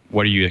about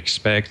what do you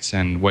expect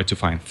and where to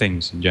find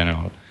things in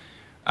general.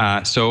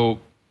 So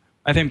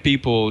I think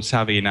people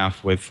savvy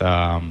enough with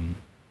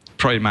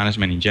project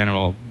management in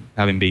general,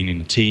 having been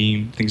in a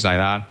team, things like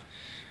that,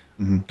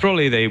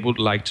 probably they would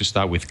like to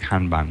start with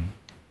Kanban,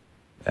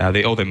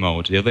 the other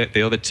mode,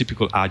 the other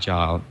typical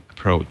agile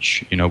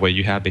approach, where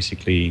you have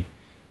basically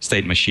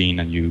state machine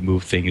and you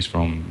move things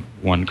from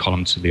one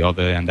column to the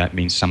other, and that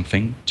means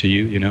something to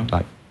you,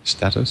 like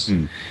status.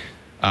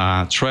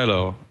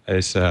 Trello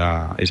is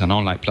an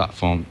online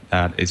platform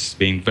that is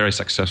being very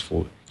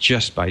successful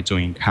just by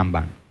doing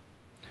Kanban.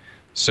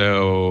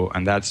 So,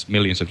 and that's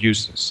millions of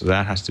users. So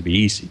that has to be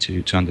easy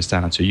to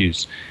understand and to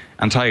use.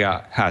 And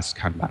Taiga has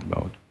Kanban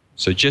mode.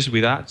 So just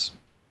with that,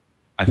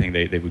 I think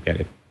they would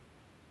get it.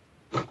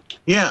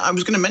 Yeah, I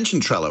was going to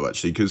mention Trello,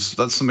 actually, because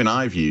that's something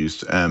I've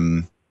used.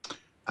 If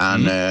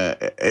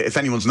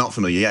anyone's not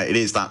familiar, it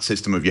is that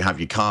system of you have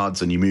your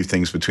cards and you move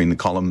things between the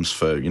columns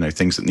for,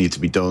 things that need to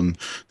be done,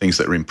 things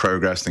that are in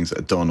progress, things that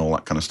are done, all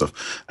that kind of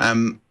stuff.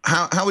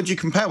 How would you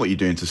compare what you're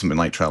doing to something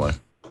like Trello?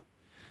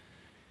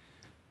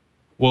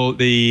 Well,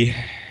 the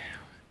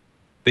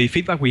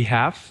feedback we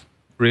have,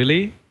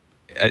 really,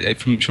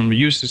 from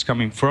users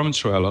coming from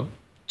Trello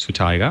to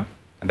Taiga,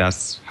 and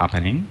that's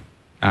happening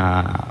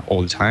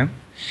all the time.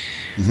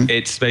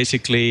 It's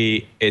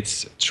basically,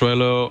 it's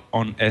Trello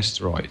on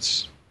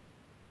steroids.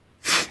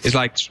 It's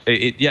like,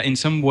 in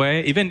some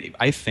way, even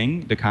I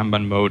think the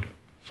Kanban mode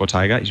for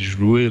Taiga is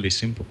really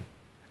simple.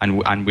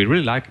 And we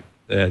really like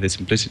the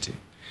simplicity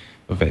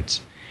of it.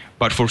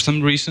 But for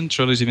some reason,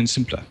 Trello is even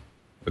simpler,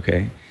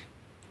 okay?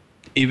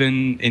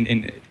 Even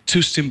in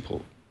too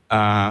simple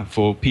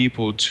for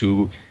people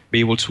to be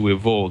able to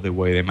evolve the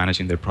way they're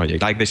managing their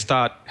project. Like, they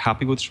start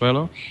happy with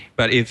Trello,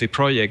 but if the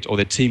project or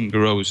the team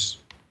grows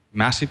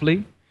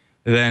massively,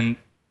 then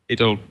it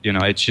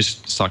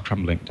just start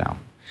crumbling down.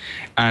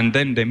 And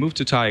then they move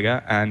to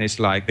Taiga, and it's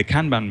like the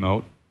Kanban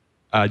mode,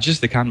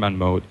 just the Kanban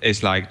mode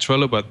is like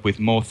Trello, but with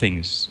more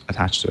things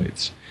attached to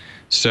it.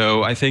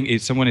 So I think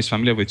if someone is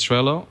familiar with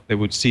Trello, they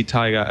would see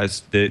Taiga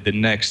as the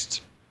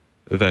next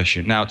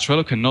version. Now,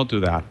 Trello cannot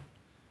do that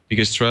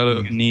because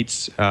Trello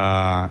needs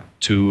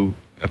to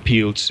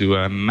appeal to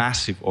a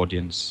massive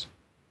audience,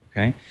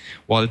 okay?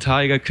 While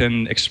Taiga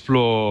can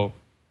explore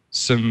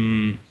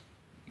some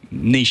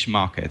niche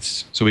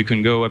markets, so we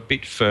can go a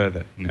bit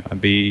further, and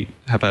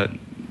have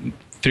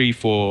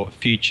 3-4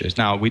 features.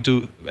 Now,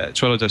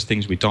 Trello does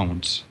things we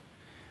don't,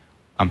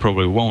 and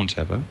probably won't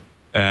ever.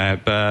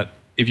 But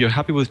if you're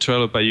happy with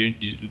Trello, but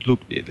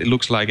it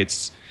looks like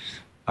it's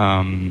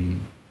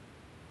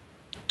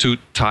too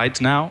tight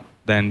now,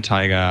 then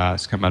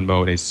Taiga's Kanban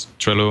mode is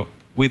Trello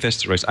with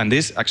steroids. And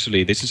this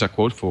is a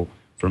quote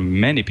from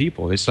many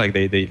people. It's like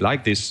they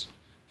like this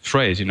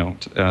phrase,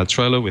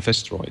 Trello with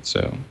steroids.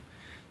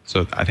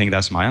 So I think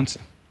that's my answer.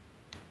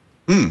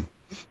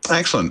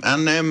 Excellent.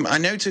 And I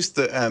noticed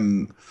that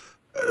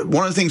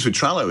one of the things with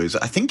Trello is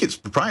I think it's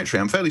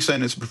proprietary. I'm fairly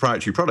certain it's a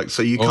proprietary product,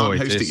 so you can't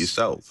host it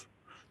yourself.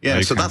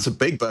 Yeah, so that's a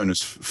big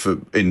bonus for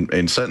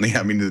in certainly.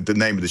 I mean, the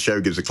name of the show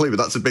gives a clue, but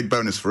that's a big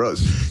bonus for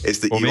us. Is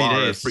that you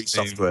are a free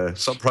software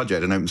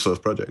sub-project, an open source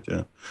project.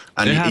 Yeah,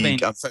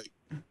 and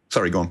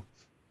sorry, go on.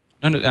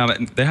 No,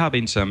 there have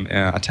been some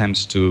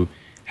attempts to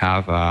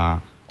have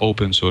an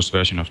open source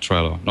version of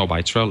Trello, not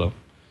by Trello,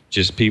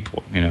 just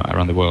people,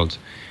 around the world.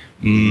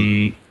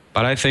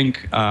 But I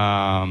think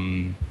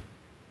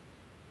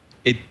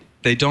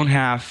they don't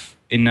have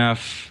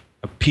enough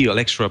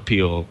extra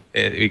appeal,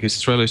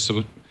 because Trello is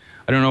so.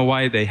 I don't know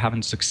why they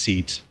haven't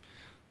succeeded.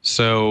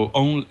 So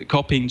only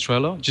copying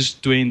Trello,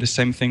 just doing the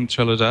same thing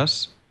Trello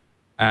does,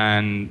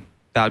 and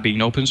that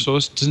being open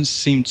source, doesn't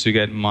seem to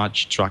get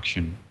much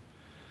traction.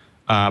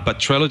 But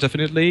Trello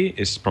definitely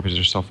is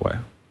proprietary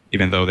software,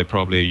 even though they're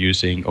probably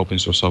using open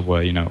source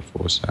software,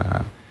 for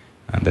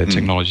the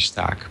technology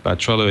stack. But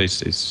Trello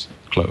is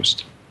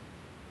closed.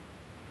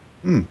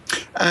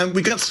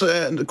 We got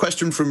a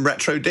question from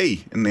Retro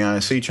D in the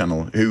IRC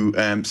channel, who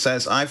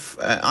says, I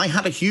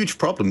had a huge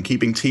problem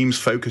keeping teams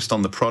focused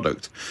on the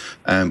product.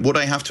 Would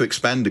I have to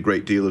expend a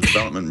great deal of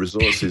development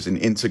resources in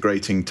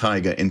integrating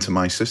Taiga into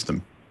my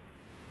system?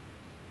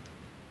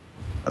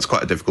 That's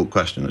quite a difficult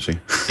question, actually.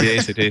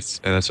 Yes, it is.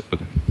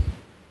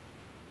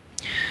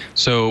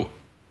 So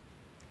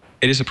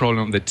it is a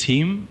problem of the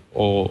team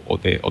or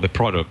the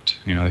product.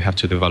 They have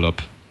to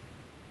develop.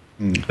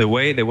 The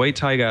way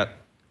Taiga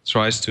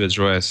tries to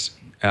address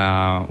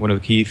one of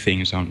the key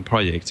things on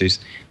projects is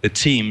the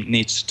team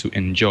needs to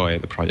enjoy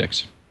the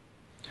project.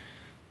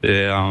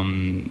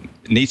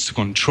 Needs to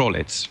control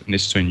it,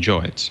 needs to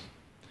enjoy it.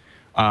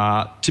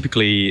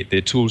 Typically,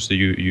 the tools that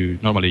you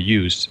normally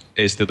use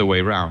is the other way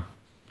around.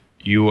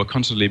 You are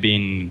constantly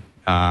being,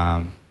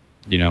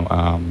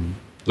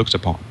 looked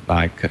upon.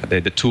 Like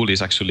the tool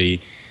is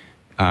actually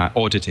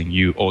auditing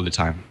you all the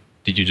time.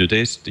 Did you do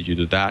this? Did you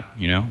do that?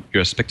 You're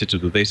expected to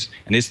do this.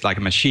 And it's like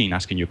a machine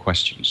asking you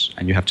questions.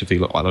 And you have to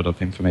fill in a lot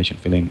of information.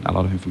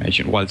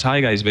 While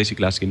Taiga is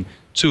basically asking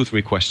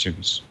 2-3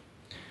 questions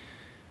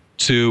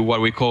to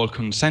what we call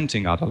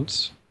consenting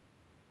adults.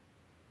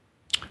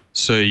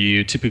 So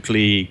you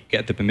typically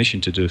get the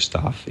permission to do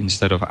stuff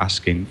instead of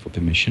asking for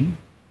permission,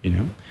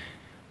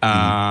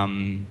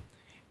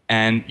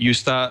 And you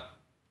start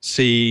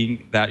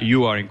seeing that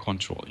you are in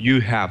control. You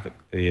have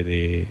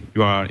you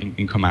are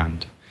in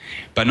command.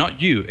 But not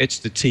you, it's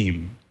the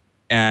team.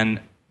 And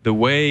the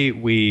way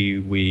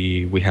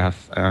we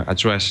have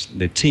addressed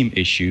the team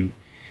issue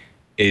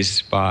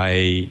is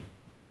by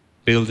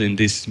building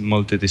this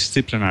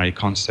multidisciplinary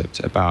concept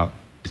about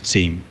the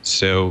team.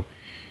 So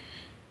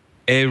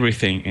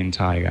everything in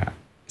Taiga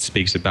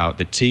speaks about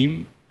the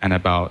team and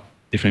about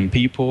different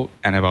people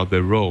and about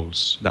the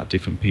roles that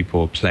different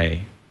people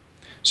play.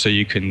 So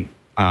you can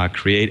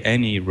create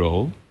any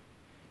role,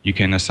 you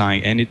can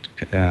assign any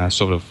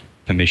sort of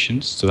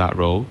permissions to that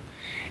role,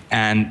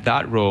 and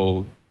that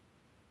role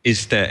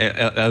is there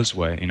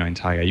elsewhere, in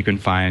Taiga. You can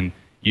find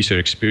user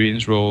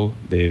experience role,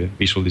 the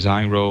visual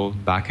design role,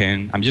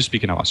 backend. I'm just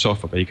speaking about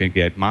software, but you can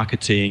get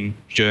marketing,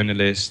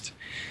 journalist,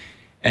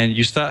 and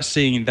you start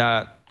seeing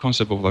that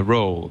concept of a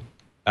role,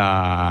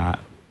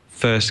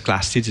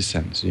 first-class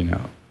citizens,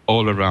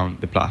 all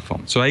around the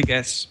platform. So I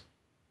guess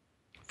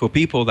for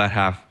people that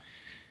have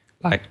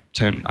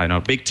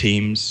big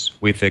teams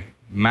with a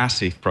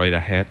massive project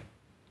ahead,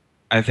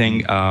 I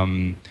think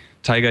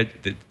Taiga,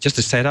 just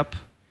the setup,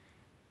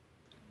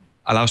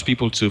 allows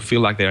people to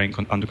feel like they're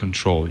under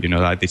control.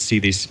 Like they see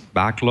this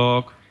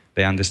backlog,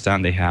 they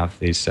understand they have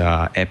this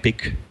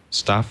epic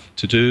stuff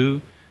to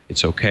do.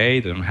 It's okay.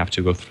 They don't have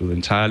to go through the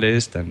entire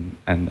list and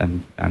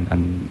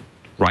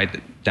write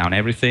down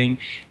everything.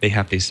 They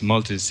have this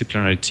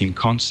multidisciplinary team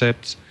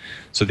concept,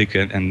 so they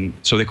can. And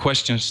so the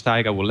questions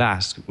Taiga will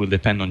ask will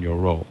depend on your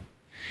role.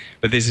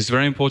 But this is a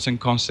very important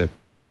concept: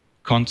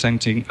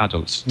 consenting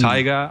adults.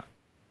 Taiga,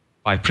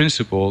 by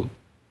principle,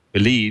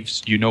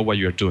 believes you know what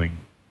you're doing.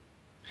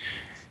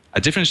 A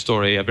different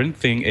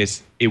thing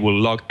is it will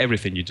log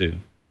everything you do,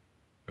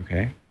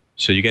 okay?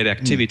 So you get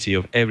activity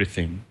of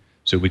everything,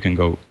 so we can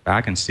go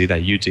back and see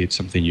that you did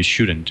something you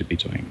shouldn't be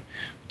doing.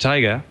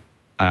 Taiga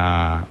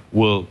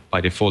will,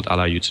 by default,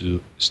 allow you to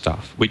do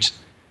stuff, which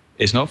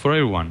is not for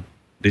everyone.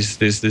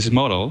 This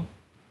model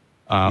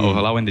of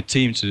allowing the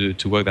team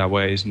to work that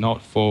way is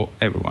not for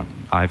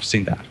everyone. I've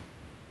seen that.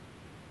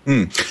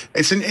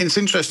 It's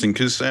interesting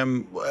because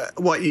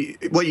what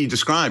you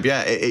describe,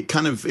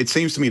 it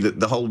seems to me that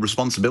the whole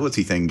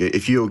responsibility thing,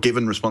 if you're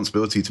given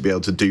responsibility to be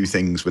able to do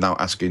things without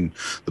asking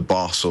the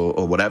boss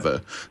or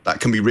whatever, that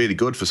can be really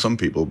good for some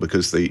people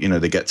because they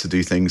get to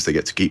do things, they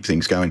get to keep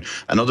things going,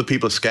 and other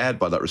people are scared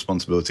by that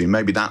responsibility. And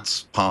maybe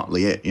that's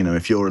partly it.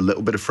 If you're a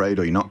little bit afraid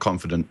or you're not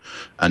confident,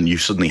 and you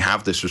suddenly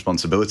have this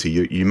responsibility,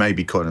 you may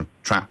be kind of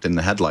trapped in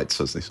the headlights,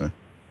 as they say.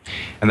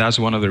 And that's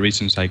one of the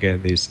reasons I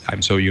get this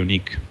 "I'm so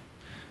unique"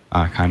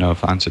 kind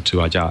of answer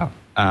to agile.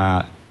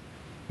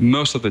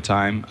 Most of the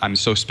time, I'm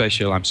so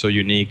special, I'm so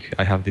unique,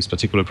 I have this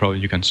particular problem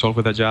you can solve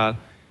with agile.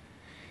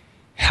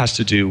 has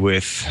to do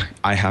with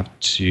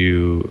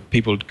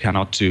people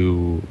cannot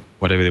do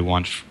whatever they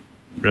want,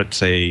 let's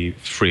say,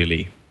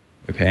 freely.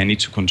 Okay, I need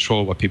to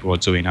control what people are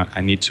doing.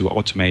 I need to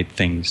automate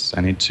things.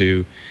 I need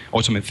to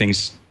automate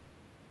things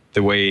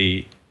the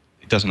way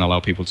it doesn't allow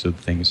people to do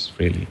things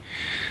freely.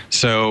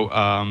 So,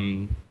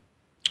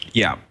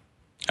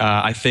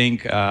 I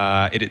think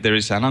there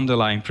is an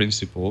underlying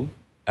principle,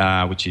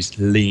 which is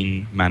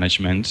lean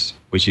management,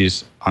 which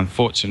is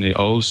unfortunately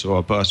also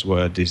a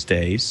buzzword these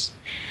days.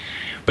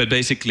 But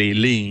basically,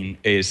 lean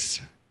is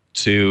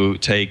to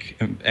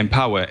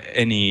empower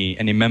any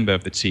member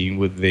of the team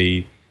with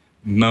the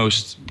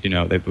most,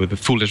 with the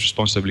fullest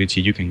responsibility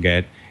you can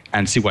get,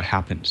 and see what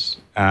happens.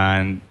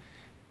 And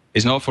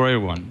it's not for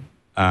everyone,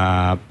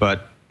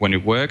 but when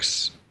it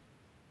works,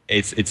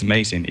 it's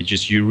amazing.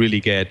 You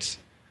really get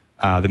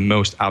the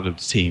most out of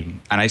the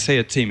team. And I say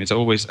a team, it's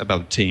always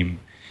about the team.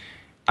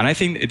 And I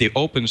think the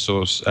open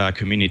source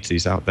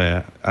communities out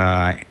there,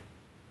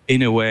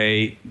 in a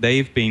way,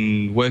 they've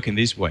been working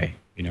this way,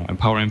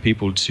 empowering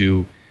people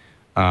to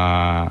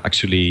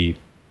actually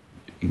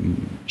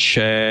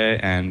share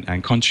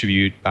and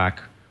contribute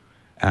back,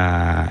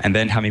 and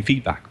then having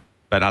feedback,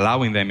 but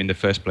allowing them in the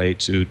first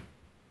place to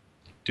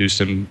do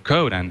some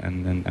code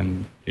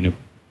and do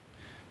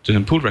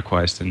some pull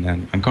requests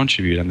and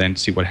contribute, and then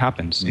see what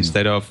happens,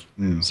 instead of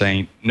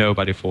saying no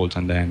by default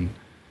and then,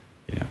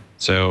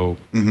 so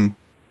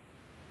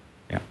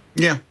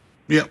yeah.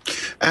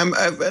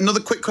 Another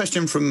quick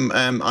question from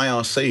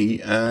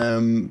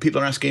IRC.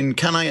 People are asking,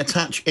 can I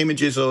attach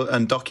images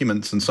and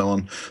documents and so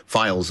on,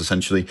 files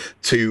essentially,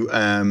 to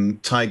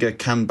Taiga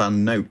Kanban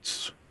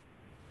notes?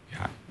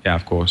 Yeah,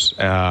 of course.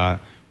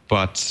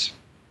 But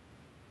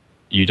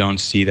you don't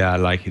see that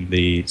like in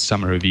the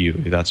summary view.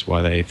 That's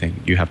why they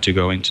think you have to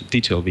go into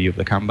detailed view of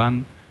the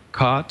Kanban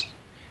card,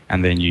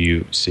 and then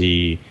you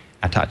see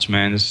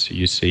attachments,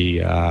 you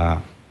see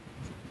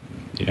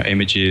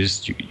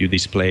images, you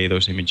display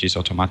those images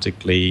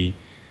automatically.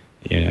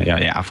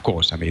 Yeah, of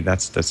course. I mean,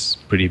 that's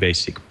pretty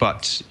basic.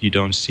 But you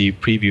don't see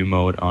preview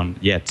mode on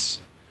yet.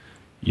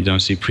 You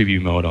don't see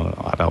preview mode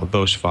about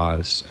those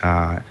files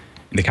in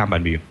the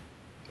Kanban view.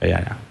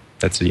 Yeah,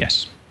 that's a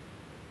yes.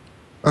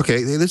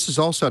 Okay, this is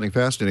all sounding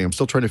fascinating. I'm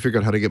still trying to figure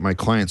out how to get my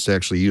clients to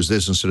actually use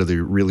this instead of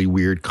the really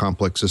weird,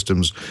 complex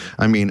systems.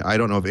 I mean, I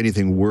don't know of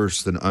anything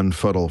worse than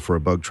Unfuddle for a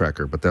bug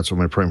tracker, but that's what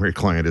my primary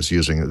client is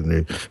using.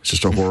 It's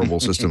just a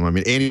horrible system. I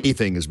mean,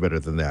 anything is better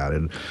than that.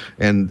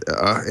 And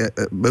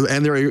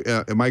there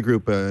are, my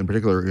group in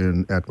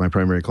particular, at my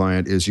primary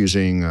client, is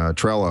using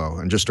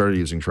Trello and just started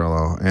using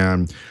Trello.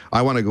 And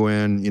I want to go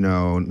in,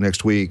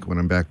 next week when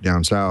I'm back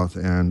down south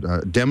and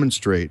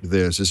demonstrate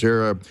this. Is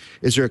there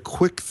a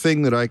quick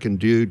thing that I can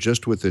do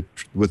just with the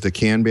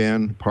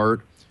Kanban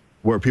part,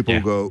 where people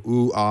go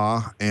ooh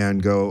ah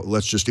and go,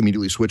 let's just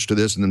immediately switch to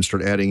this and then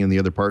start adding in the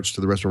other parts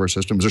to the rest of our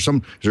system? Is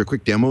there a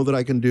quick demo that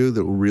I can do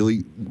that will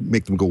really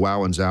make them go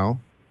wow and zow?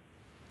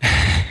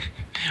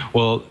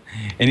 Well,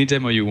 any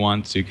demo you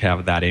want to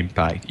have that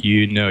impact,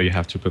 you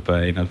have to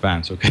prepare in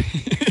advance, okay?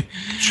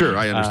 Sure,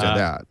 I understand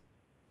that.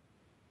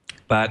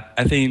 But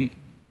I think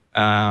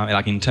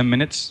like in 10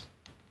 minutes,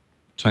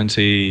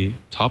 20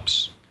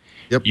 tops,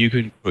 you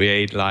can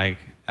create like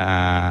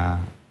a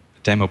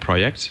demo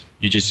project.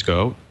 You just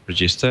go,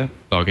 register,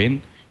 log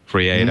in,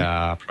 create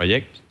a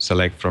project,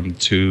 select from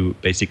 2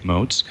 basic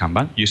modes,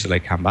 Kanban. You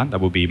select Kanban,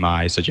 that would be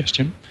my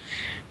suggestion.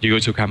 You go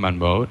to Kanban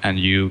mode and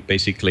you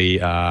basically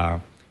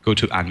go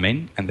to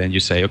admin, and then you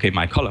say, okay,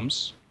 my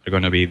columns are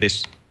going to be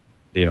this,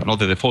 not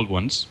the default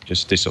ones,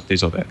 just this or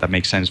that. That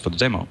makes sense for the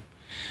demo.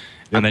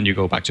 And then you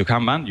go back to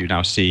Kanban, you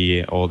now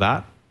see all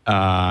that,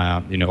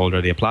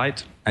 already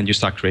applied, and you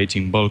start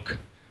creating bulk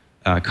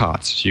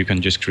cards. You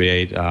can just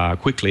create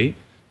quickly,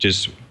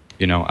 just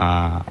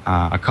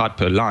a card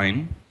per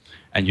line,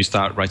 and you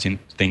start writing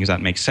things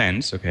that make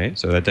sense. Okay,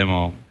 so the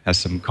demo has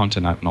some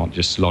content, not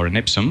just lorem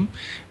ipsum,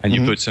 and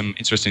you put some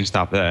interesting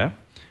stuff there.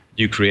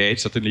 You create,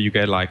 suddenly you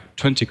get like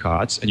 20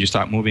 cards, and you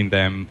start moving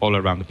them all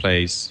around the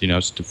place,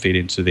 to fit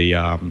into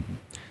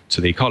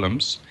the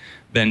columns.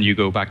 Then you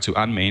go back to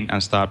admin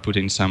and start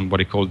putting some what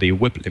they call the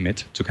whip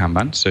limit to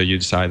Kanban. So you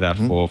decide that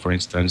for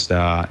instance,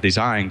 the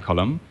design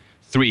column,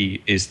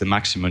 3 is the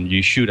maximum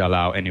you should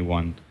allow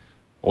anyone,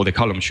 or the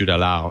column should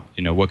allow,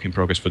 work in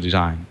progress for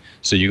design.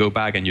 So you go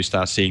back and you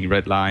start seeing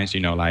red lines,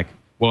 like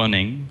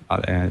warning,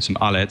 some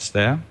alerts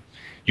there.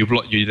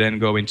 You then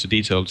go into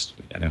details,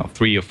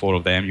 3 or 4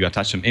 of them. You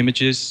attach some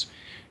images.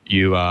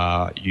 You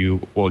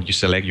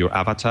select your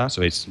avatar,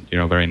 so it's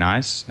very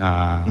nice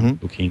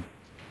looking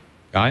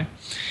guy.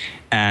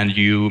 And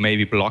you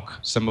maybe block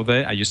some of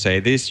it, and you say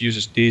this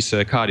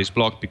card is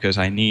blocked because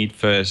I need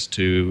first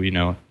to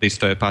this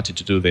third party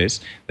to do this.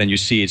 Then you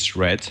see it's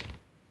red,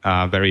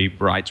 very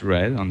bright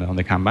red on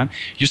the Kanban.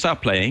 You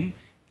start playing.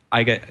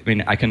 I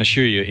can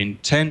assure you, in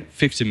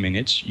 10-15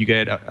 minutes, you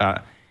get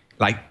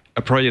like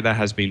a project that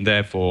has been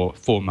there for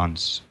 4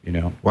 months.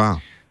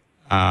 Wow.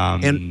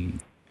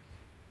 And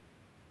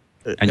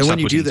when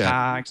you do that,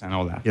 tags and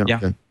all that.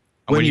 Okay.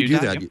 when you do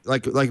that,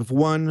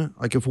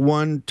 if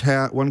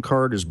one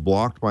card is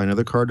blocked by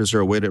another card, is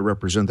there a way to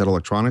represent that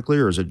electronically,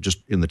 or is it just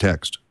in the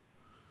text?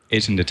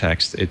 It's in the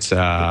text. It's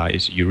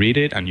you read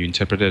it and you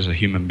interpret it as a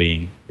human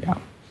being. Yeah.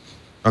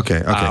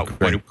 Okay.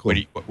 Great, cool.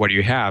 What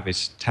you have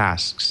is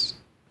tasks,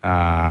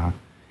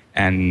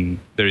 and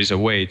there is a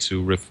way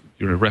to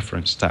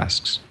reference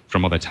tasks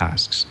from other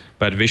tasks.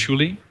 But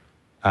visually,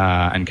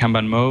 in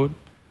Kanban mode,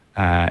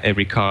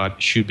 every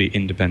card should be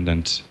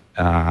independent,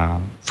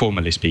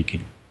 formally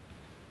speaking.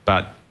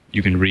 But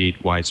you can read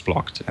why it's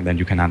blocked, and then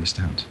you can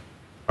understand.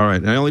 All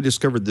right. And I only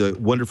discovered the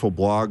wonderful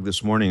blog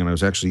this morning, and I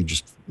was actually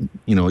just,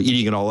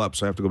 eating it all up.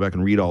 So I have to go back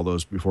and read all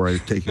those before I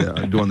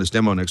do on this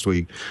demo next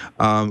week.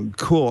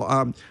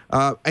 Cool.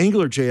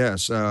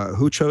 AngularJS,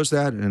 who chose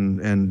that?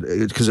 And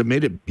because it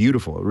made it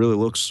beautiful. It really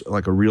looks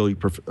like a really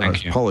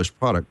polished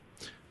product.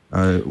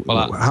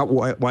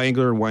 Why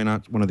Angular and why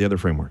not one of the other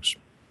frameworks?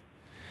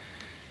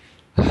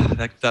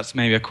 That's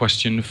maybe a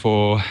question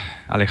for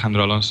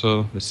Alejandro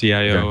Alonso, the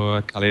CIO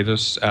at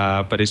Kaleidos.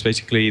 But it's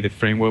basically the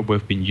framework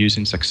we've been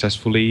using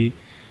successfully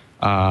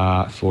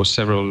for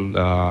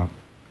several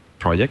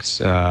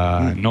projects,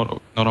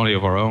 not only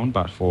of our own,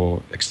 but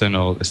for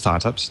external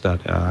startups that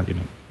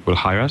will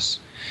hire us.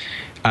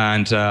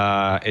 And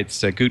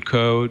it's a good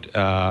code.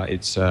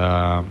 It's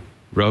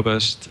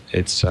robust.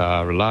 It's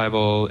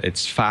reliable.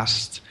 It's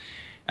fast.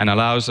 And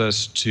allows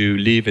us to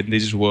live in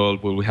this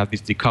world where we have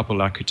this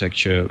decoupled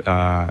architecture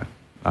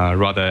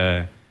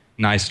rather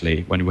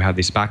nicely, when we have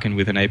this backend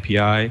with an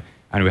API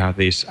and we have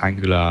this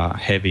Angular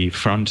heavy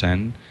front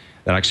end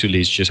that actually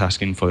is just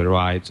asking for the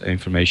right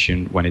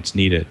information when it's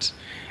needed.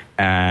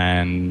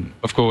 And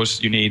of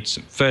course, you need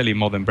some fairly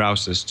modern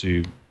browsers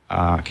to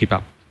keep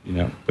up,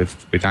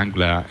 with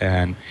Angular.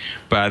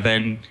 But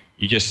then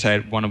you just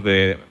said one of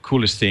the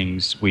coolest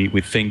things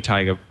we think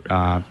Taiga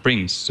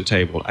brings to the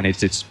table, and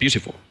it's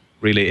beautiful.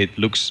 Really, it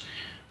looks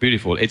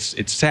beautiful.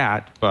 It's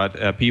sad, but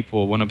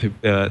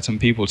some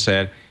people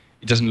said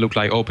it doesn't look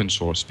like open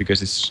source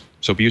because it's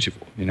so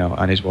beautiful,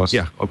 And it was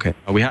okay.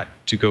 We had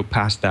to go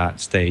past that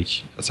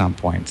stage at some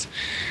point.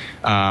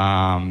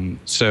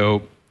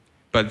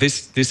 But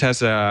this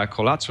has a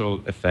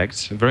collateral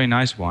effect, a very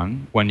nice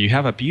one. When you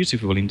have a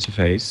beautiful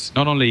interface,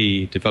 not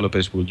only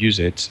developers will use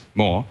it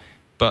more,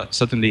 but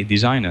certainly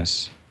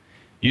designers,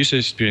 user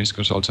experience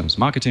consultants,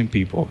 marketing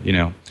people,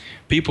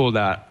 people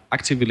that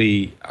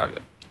actively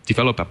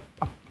develop a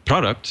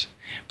product,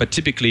 but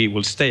typically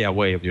will stay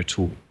away of your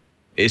tool.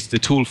 It's the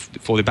tool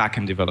for the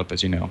backend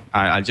developers,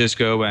 I just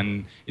go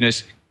and,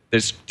 there's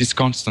this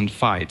constant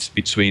fight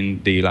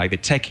between the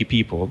techie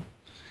people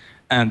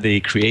and the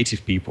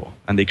creative people.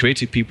 And the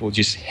creative people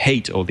just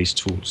hate all these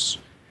tools.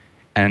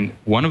 And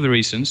one of the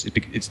reasons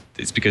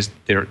it's because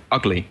they're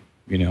ugly,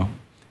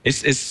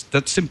 It's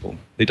that simple.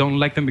 They don't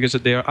like them because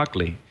they are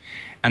ugly.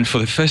 And for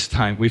the first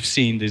time, we've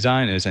seen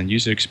designers and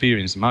user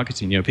experience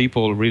marketing,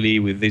 people really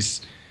with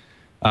this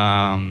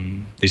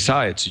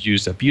desire to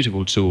use a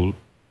beautiful tool,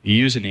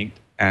 using it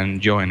and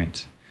enjoying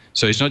it.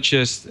 So it's not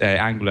just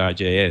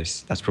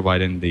AngularJS that's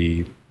providing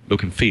the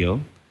look and feel.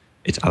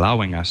 It's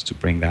allowing us to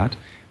bring that.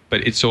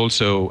 But it's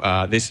also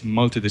this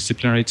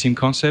multidisciplinary team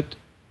concept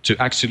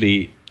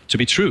to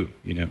be true,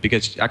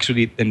 because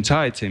actually the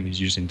entire team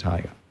is using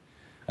Taiga.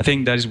 I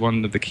think that is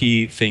one of the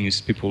key things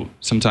people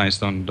sometimes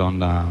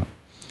don't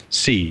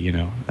see,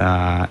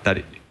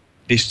 that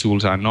these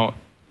tools are not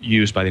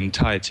used by the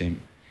entire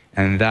team,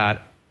 and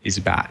that is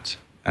bad.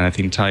 And I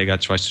think Taiga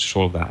tries to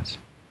solve that.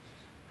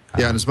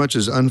 Yeah, and as much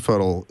as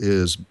Unfuddle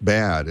is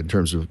bad in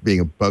terms of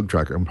being a bug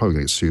tracker, I'm probably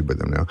going to get sued by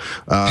them now.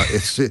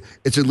 It's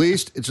at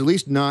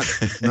least not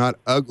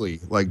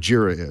ugly like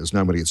Jira is. Now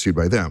I'm going to get sued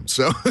by them.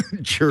 So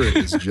Jira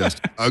is just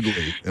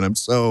ugly, and I'm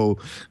so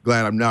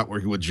glad I'm not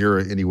working with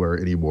Jira anywhere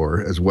anymore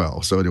as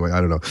well. So anyway,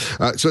 I don't know.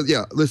 So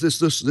yeah,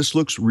 this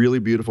looks really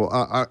beautiful.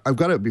 I've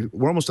got to.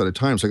 We're almost out of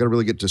time, so I got to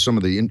really get to some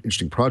of the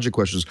interesting project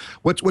questions.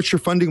 What's your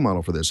funding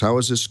model for this? How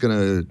is this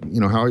going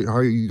to? How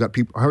are you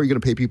going to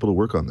pay people to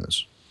work on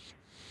this?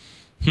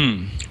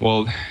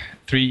 Well,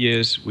 3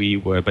 years we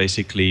were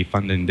basically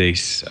funding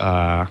this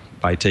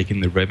by taking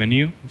the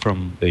revenue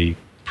from the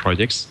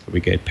projects that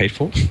we get paid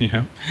for,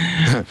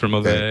 from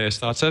other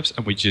startups,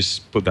 and we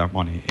just put that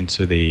money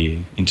into the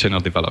internal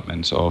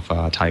development of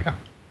Taiga.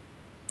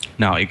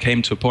 Now, it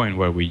came to a point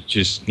where we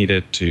just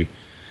needed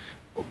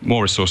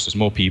more resources,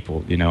 more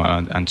people,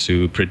 and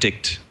to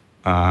predict,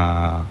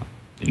 a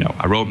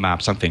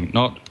roadmap, something,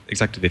 not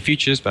exactly the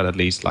features, but at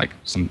least like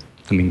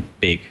something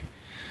big.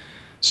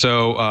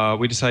 So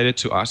we decided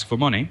to ask for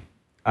money,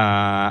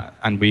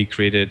 and we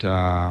created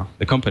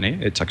the company.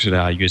 It's actually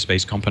a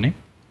US-based company.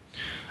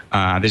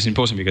 This is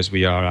important because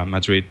we are a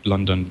Madrid,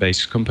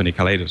 London-based company,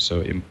 Kaleidos.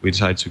 So we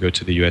decided to go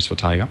to the US for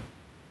Taiga.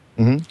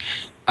 Mm-hmm.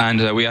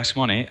 And we asked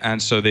money. And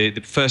so the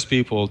first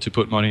people to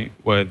put money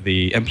were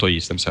the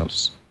employees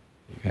themselves.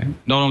 Okay?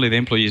 Not only the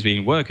employees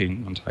being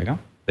working on Taiga,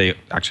 they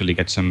actually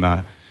get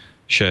some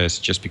shares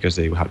just because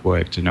they had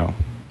worked,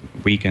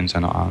 weekends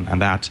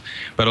and that,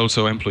 but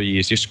also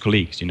employees, just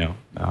colleagues,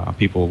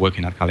 people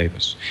working at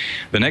Kaleidos.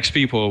 The next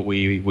people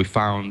we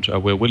found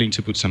were willing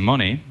to put some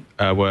money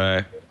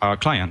were our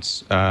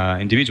clients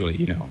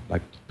individually,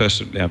 like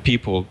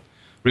people,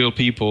 real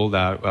people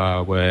that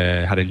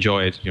had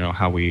enjoyed,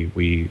 how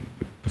we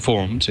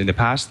performed in the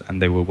past,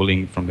 and they were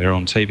willing from their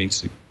own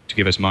savings to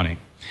give us money.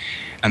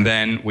 And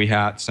then we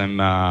had some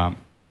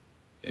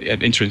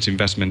insurance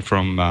investment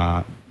from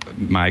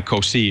my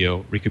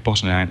co-CEO, Ricky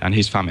Posner, and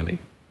his family.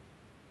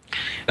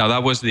 Now,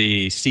 that was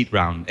the seed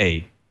round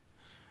A.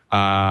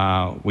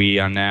 We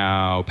are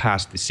now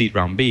past the seed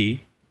round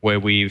B, where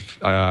we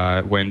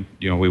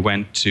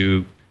went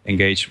to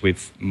engage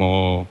with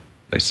more,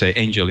 let's say,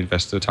 angel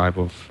investor type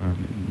of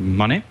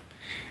money.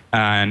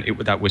 And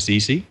that was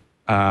easy.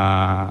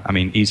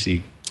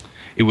 Easy.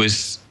 It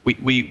was,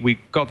 we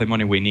got the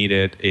money we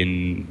needed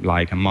in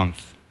like a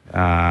month.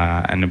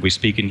 And we're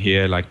speaking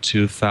here like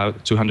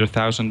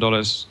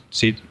 $200,000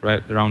 seed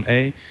round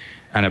A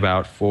and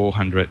about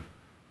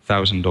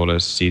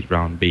 $400,000 seed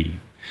round B.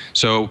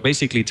 So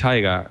basically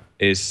Taiga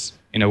is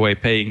in a way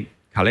paying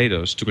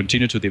Kaleidos to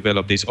continue to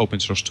develop this open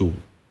source tool.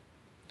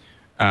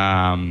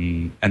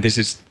 And this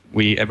is,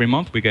 every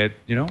month we get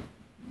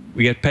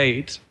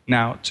paid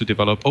now to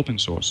develop open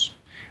source.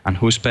 And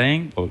who's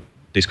paying? Well,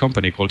 this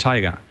company called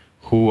Taiga.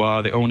 Who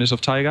are the owners of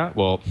Taiga?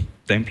 Well,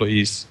 the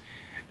employees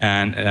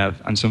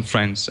and some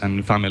friends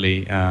and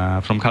family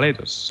from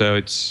Kaleidos. So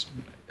it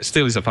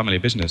still is a family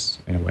business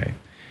in a way,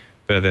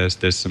 but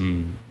there's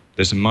some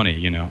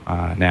money,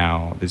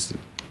 now this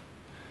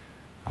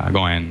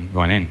going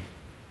in.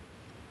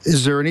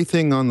 Is there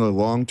anything on the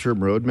long-term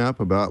roadmap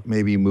about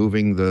maybe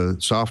moving the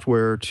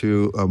software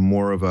to a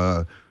more of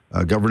a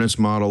governance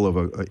model of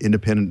an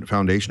independent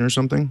foundation or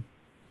something?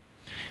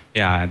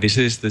 Yeah, this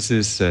is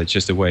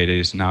just the way it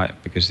is now,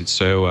 because it's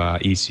so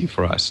easy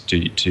for us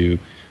to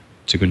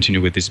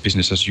continue with this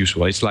business as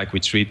usual. It's like we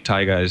treat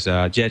Taiga as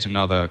yet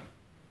another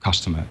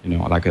customer,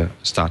 like a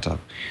startup,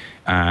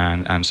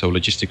 and so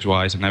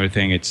logistics-wise and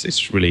everything,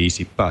 it's really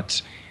easy.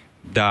 But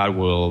that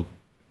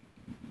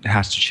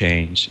has to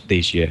change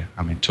this year.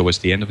 Towards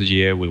the end of the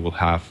year, we will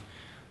have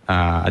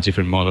a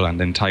different model, and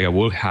then Taiga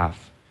will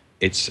have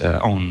its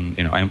own,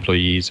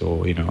 employees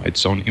or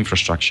its own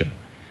infrastructure.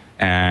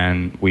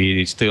 And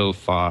we're still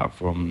far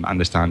from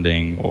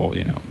understanding or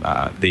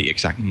the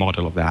exact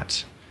model of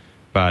that,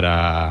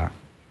 but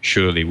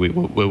surely we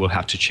will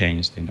have to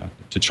change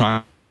to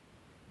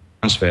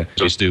transfer,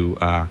 just do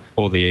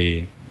all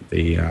the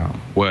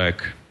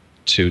work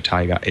to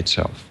Taiga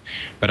itself.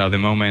 But at the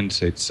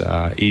moment it's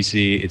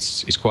easy,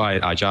 it's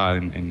quite agile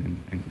in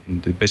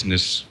the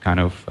business kind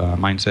of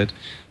mindset.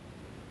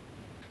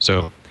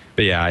 So.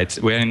 But yeah,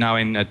 we're now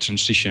in a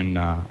transition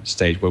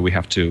stage where we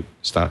have to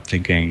start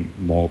thinking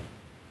more.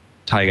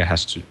 Taiga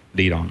has to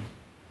lead on.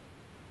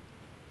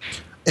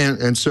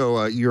 And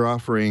so you're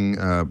offering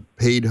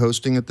paid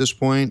hosting at this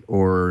point,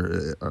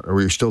 or are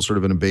we still sort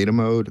of in a beta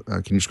mode?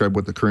 Can you describe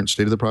what the current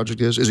state of the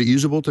project is? Is it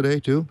usable today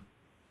too?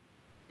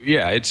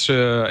 Yeah, it's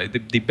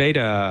the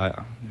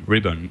beta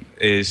ribbon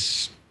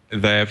is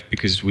there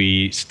because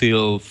we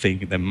still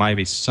think there might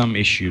be some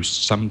issues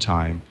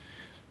sometime.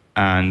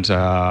 And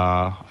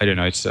I don't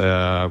know. It's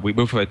we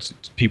prefer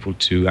people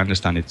to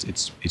understand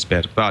it's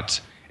better,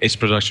 but it's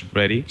production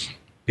ready.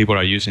 People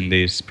are using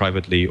this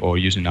privately or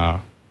using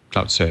our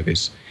cloud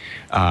service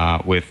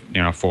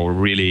for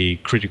really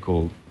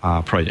critical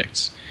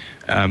projects.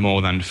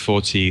 More than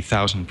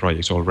 40,000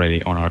 projects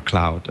already on our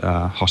cloud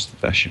hosted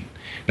version.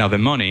 Now the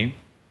money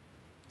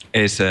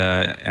is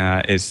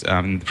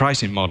the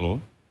pricing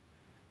model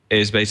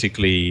is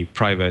basically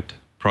private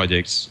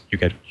projects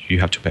you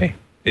have to pay.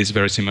 It's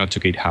very similar to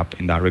GitHub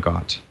in that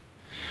regard.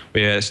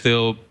 We are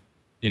still,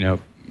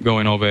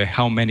 going over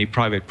how many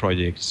private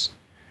projects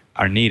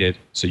are needed,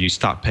 so you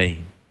start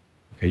paying.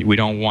 Okay? We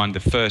don't want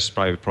the first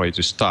private project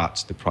to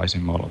start the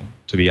pricing model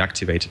to be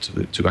activated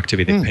to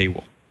activate the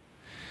paywall.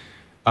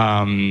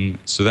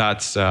 So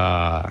that's,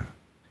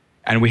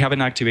 and we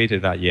haven't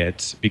activated that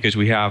yet because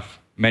we have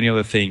many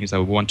other things that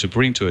we want to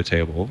bring to a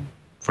table.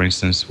 For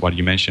instance, what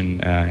you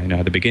mentioned,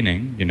 at the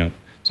beginning,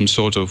 some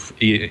sort of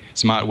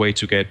smart way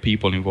to get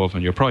people involved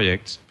in your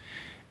project.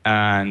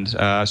 And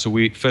so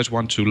we first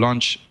want to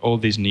launch all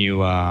these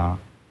new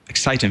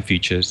exciting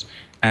features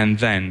and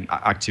then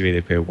activate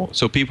the paywall.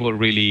 So people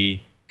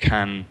really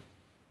can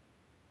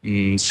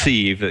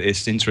see if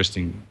it's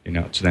interesting,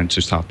 to them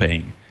to start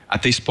paying.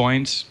 At this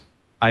point,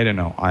 I don't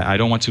know. I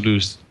don't want to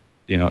lose,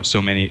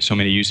 so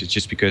many users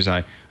just because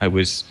I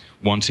was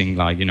wanting,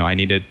 I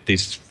needed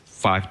this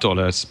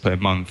 $5 per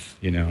month,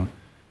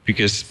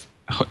 because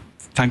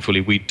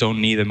thankfully we don't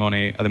need the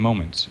money at the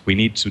moment. We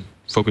need to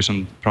focus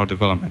on product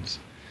development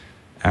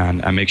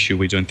and make sure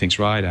we're doing things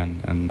right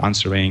and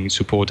answering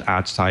support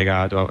at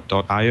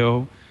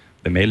taiga.io,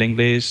 the mailing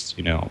list,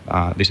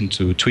 listen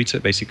to Twitter.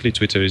 Basically,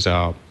 Twitter is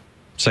our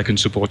second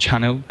support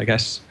channel, I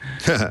guess.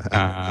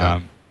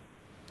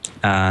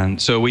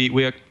 And so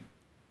we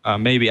are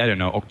maybe, I don't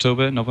know,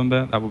 October,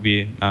 November, that would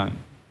be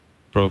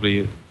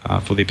probably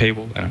for the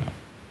paywall. I don't know.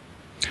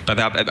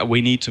 But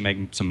we need to make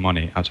some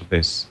money out of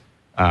this.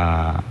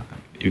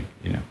 You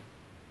know.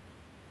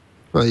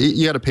 Well,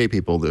 you got to pay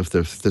people if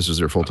this is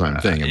their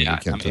full-time thing. I mean, Yeah,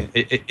 you can't.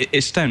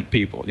 it's 10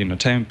 people.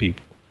 10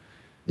 people.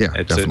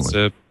 Yeah,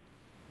 definitely.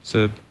 It's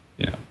a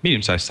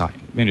medium-sized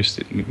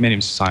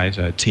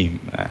team.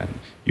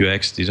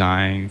 UX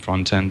design,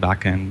 front end,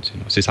 back end,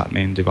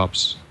 sysadmin,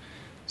 DevOps.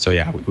 So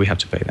yeah, we have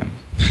to pay them.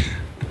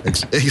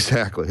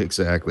 Exactly.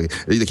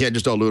 They can't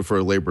just all do it for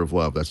a labor of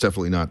love. That's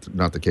definitely not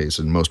the case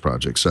in most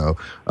projects. So,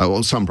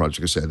 well, some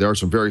projects, I say there are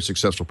some very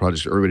successful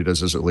projects. Everybody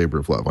does this at labor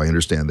of love. I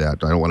understand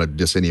that. I don't want to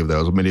diss any of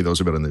those. Many of those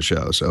have been on the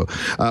show. So,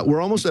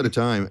 we're almost out of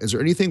time. Is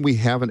there anything we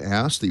haven't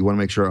asked that you want to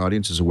make sure our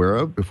audience is aware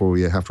of before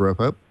we have to wrap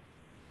up?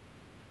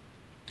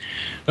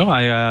 No,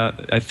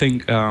 I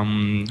think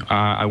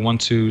I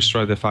want to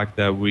stress the fact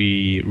that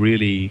we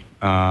really,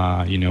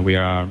 we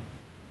are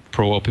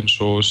pro open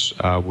source.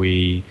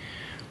 We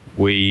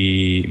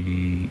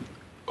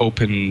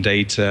open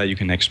data. You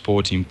can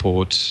export,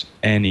 import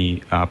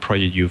any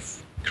project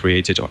you've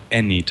created or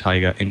any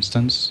Taiga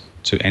instance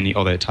to any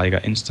other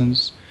Taiga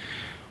instance.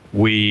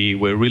 We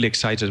were really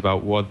excited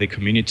about what the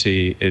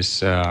community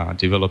is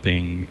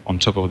developing on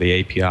top of the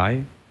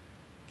API.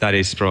 That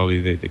is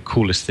probably the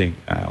coolest thing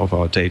of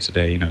our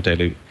day-to-day,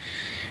 daily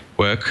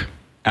work.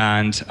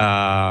 And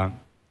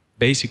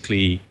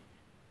basically,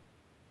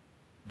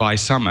 by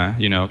summer,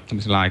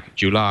 something like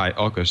July,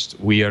 August,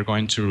 we are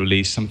going to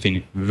release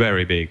something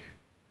very big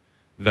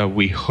that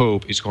we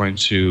hope is going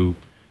to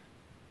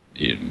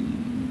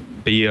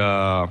be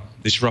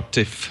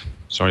disruptive.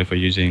 Sorry for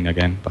using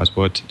again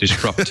buzzword,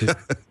 disruptive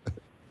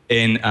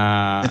in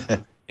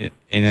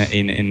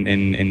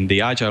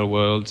the agile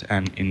world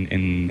and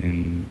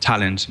in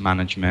talent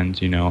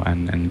management,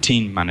 and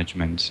team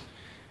management.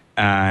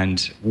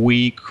 And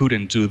we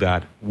couldn't do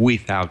that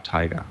without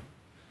Taiga.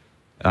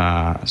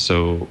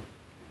 So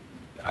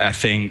I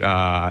think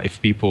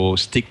if people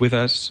stick with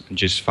us and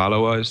just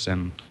follow us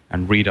and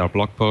read our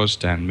blog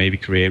post and maybe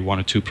create 1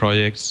 or 2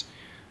 projects,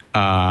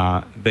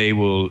 they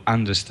will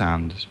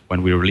understand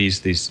when we release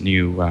this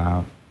new,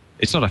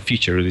 it's not a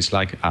feature, it's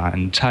like an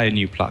entire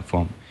new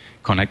platform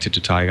connected to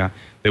Taiga.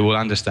 They will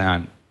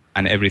understand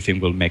and everything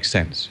will make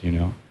sense,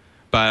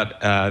 But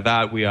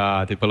that we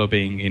are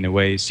developing in a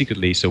way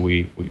secretly, so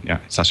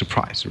it's a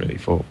surprise really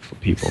for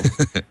people.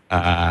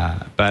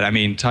 But I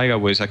mean, Taiga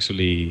was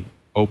actually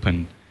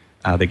open.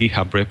 The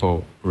GitHub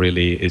repo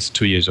really is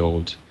 2 years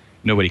old.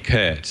 Nobody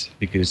cared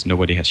because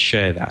nobody has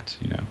shared that,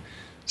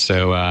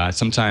 So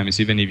sometimes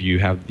even if you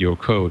have your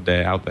code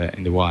there out there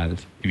in the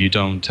wild, if you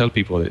don't tell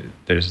people that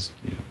there's,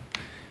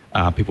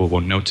 people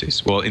won't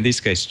notice. Well, in this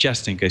case,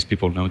 just in case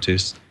people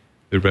notice,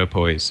 the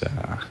repo is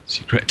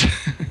secret.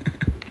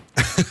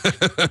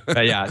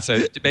 But yeah,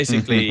 so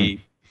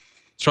basically,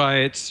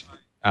 try it,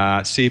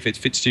 see if it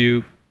fits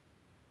you,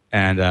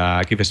 and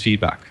give us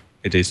feedback.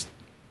 It is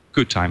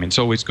good timing. It's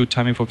always good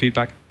timing for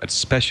feedback, but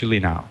especially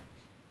now.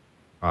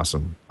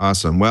 Awesome.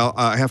 Well,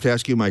 I have to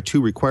ask you my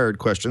 2 required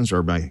questions,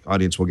 or my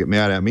audience will get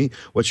mad at me.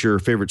 What's your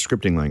favorite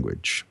scripting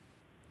language?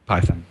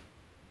 Python.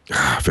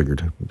 I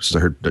figured, since I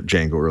heard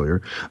Django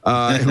earlier.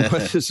 And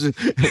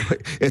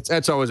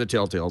that's always a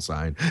telltale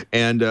sign.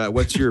 And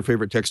what's your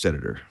favorite text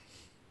editor?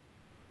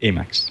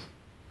 Emacs.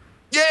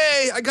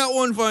 Yay! I got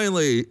one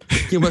finally.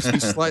 You must be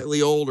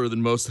slightly older than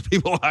most of the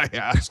people I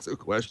asked the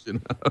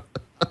question.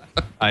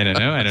 I don't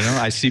know.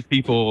 I see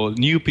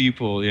new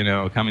people,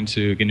 coming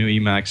to GNU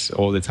Emacs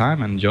all the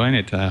time and join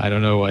it. I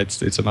don't know.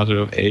 It's a matter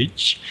of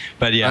age,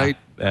 but yeah.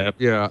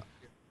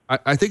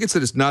 I think it's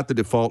that it's not the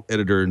default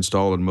editor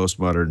installed in most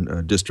modern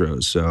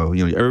distros. So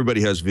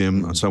everybody has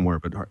Vim somewhere,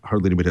 but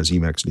hardly anybody has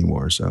Emacs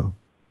anymore. So,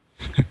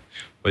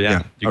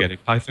 well, you get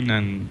it, Python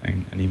and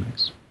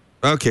Emacs.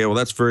 Okay, well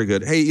that's very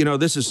good. Hey,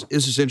 this is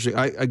interesting.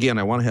 I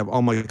want to have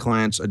all my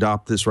clients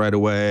adopt this right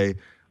away.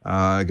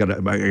 I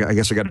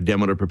guess I got a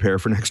demo to prepare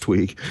for next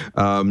week.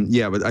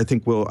 But I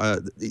think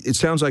it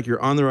sounds like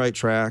you're on the right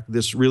track.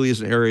 This really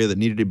is an area that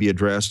needed to be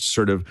addressed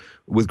sort of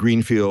with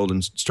Greenfield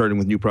and starting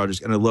with new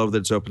projects. And I love that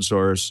it's open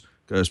source,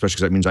 especially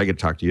because that means I get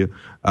to talk to you.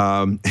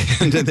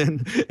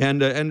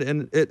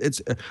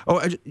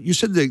 You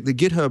said the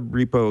GitHub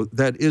repo,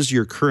 that is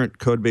your current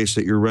code base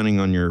that you're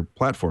running on your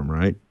platform,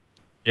 right?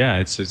 Yeah,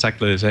 it's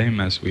exactly the same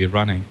as we're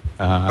running.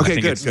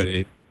 Okay,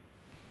 good.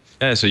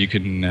 Yeah, so you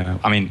can,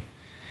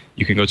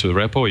 you can go to the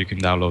repo, you can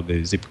download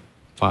the zip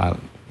file,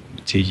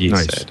 TG.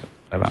 Nice.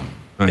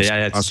 Nice.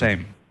 Yeah, it's awesome. The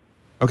same.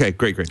 Okay,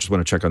 great. Just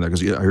want to check on that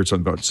because I heard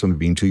something about something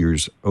being 2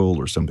 years old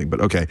or something.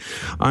 But okay,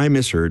 I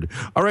misheard.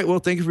 All right, well,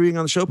 thank you for being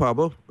on the show,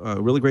 Pablo.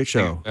 Really great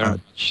show.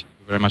 Thank you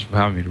very much for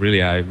having me.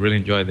 Really, I really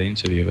enjoyed the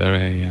interview.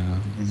 Very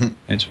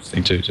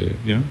interesting to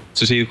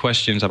see the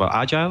questions about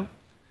Agile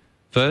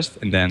first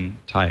and then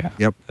Taiga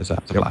as a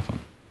platform.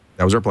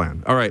 That was our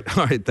plan. All right,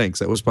 thanks.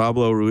 That was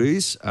Pablo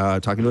Ruiz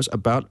talking to us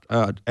about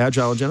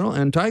Agile in general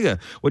and Taiga.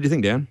 What do you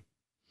think, Dan?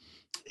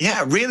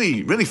 Yeah,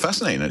 really, really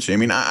fascinating, actually. I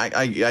mean, I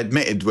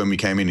admitted when we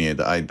came in here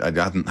that I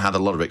hadn't had a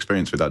lot of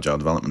experience with agile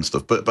development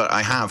stuff, but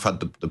I have had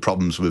the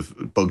problems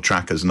with bug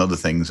trackers and other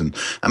things, and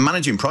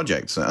managing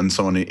projects and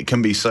so on. It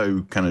can be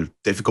so kind of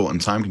difficult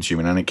and time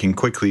consuming, and it can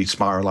quickly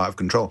spiral out of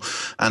control.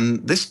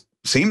 And this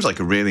seems like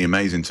a really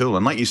amazing tool.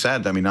 And like you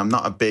said, I mean, I'm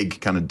not a big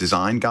kind of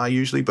design guy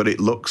usually, but it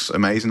looks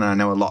amazing. And I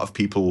know a lot of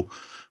people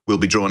will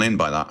be drawn in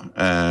by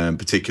that,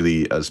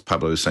 particularly, as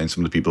Pablo was saying,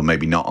 some of the people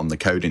maybe not on the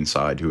coding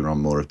side who are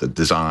on more of the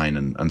design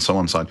and so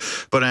on side.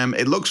 But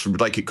it looks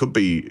like it could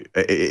be,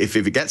 if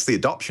it gets the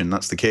adoption,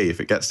 that's the key.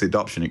 If it gets the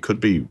adoption, it could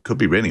be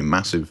really a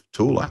massive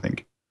tool, I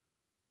think.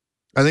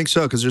 I think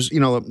so, because there's,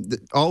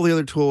 all the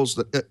other tools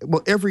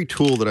that, every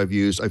tool that I've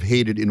used, I've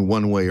hated in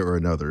one way or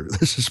another.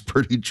 This is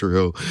pretty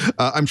true.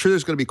 I'm sure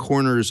there's going to be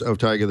corners of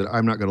Taiga that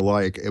I'm not going to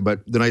like, but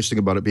the nice thing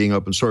about it being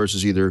open source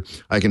is either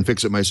I can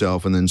fix it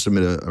myself and then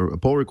submit a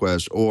pull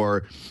request,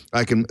 or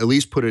I can at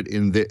least put it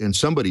in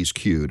somebody's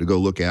queue to go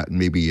look at and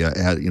maybe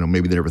add,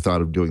 maybe they never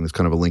thought of doing this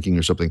kind of a linking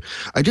or something.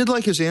 I did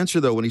like his answer,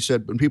 though, when he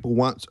said when people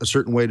want a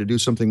certain way to do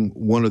something,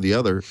 one or the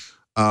other,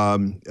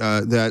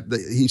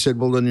 that he said,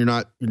 well, then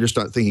you're just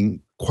not thinking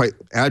quite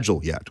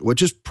agile yet,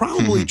 which is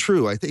probably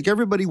true. I think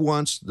everybody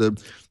wants the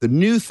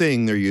new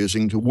thing they're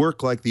using to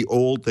work like the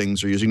old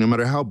things they're using, no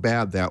matter how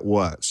bad that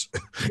was.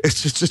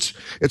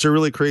 It's a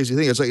really crazy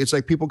thing. It's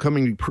like people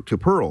coming to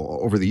Perl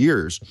over the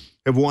years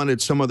have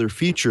wanted some other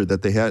feature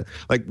that they had.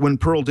 Like when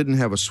Perl didn't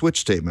have a switch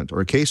statement or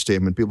a case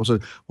statement, people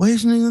said, why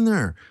isn't it in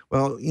there?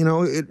 Well,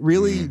 it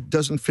really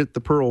doesn't fit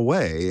the Perl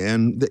way.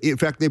 And in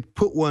fact, they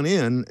put one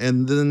in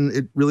and then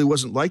it really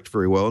wasn't liked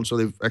very well. And so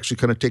they've actually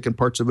kind of taken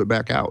parts of it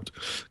back out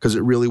because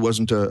it really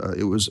wasn't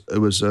it was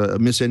a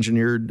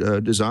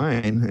misengineered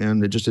design,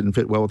 and it just didn't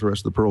fit well with the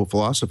rest of the Perl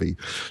philosophy.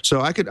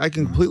 So I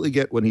completely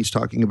get when he's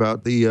talking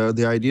about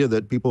the idea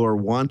that people are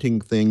wanting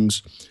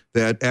things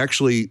that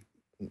actually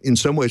in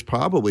some ways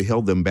probably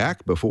held them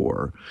back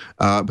before,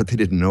 but they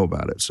didn't know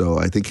about it. So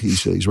I think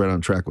he's right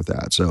on track with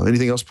that. So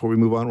anything else before we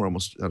move on? We're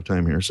almost out of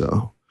time here.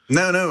 So.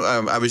 No,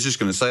 I was just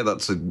going to say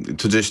that's a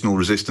traditional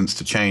resistance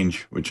to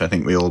change, which I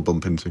think we all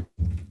bump into.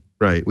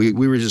 Right. We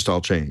resist all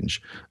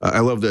change. I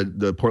love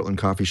the Portland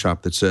coffee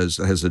shop that has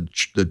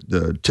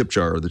the tip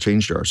jar or the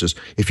change jar. It says,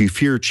 if you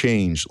fear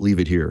change, leave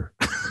it here.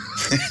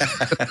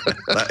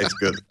 That is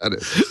good. That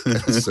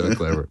is so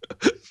clever.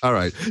 All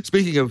right.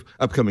 Speaking of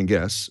upcoming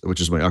guests, which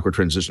is my awkward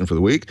transition for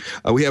the week,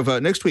 we have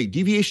next week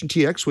Deviation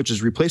TX, which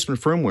is replacement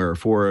firmware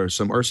for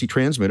some RC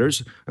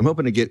transmitters. I'm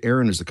hoping to get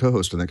Aaron as the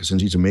co-host on that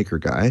since he's a maker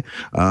guy.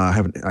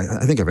 I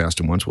think I've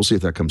asked him once. We'll see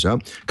if that comes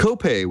out.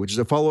 Copay, which is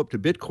a follow-up to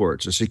Bitcore.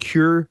 It's a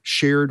secure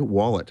shared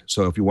wallet.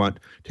 So if you want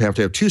to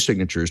have two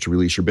signatures to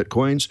release your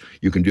Bitcoins,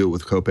 you can do it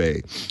with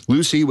Copay.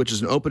 Lucy, which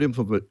is an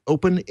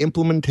open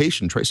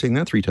implementation, try saying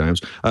that 3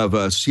 times, of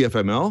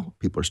CFML.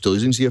 People are still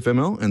using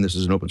CFML, and this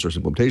is an open source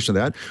implementation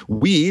of that.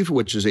 Weave,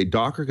 which is a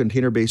Docker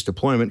container-based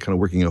deployment, kind of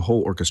working a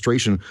whole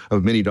orchestration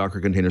of many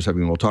Docker containers having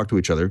them all talk to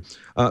each other.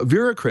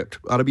 VeraCrypt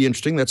ought to be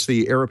interesting. That's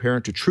the heir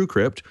apparent to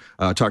TrueCrypt.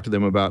 Talk to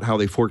them about how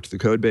they forked the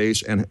code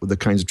base and the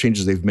kinds of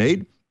changes they've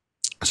made.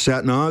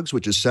 SatNogs,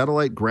 which is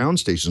satellite ground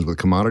stations with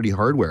commodity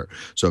hardware.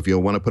 So if you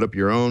want to put up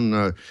your own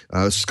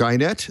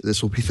Skynet,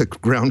 this will be the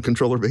ground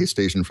controller base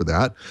station for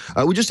that.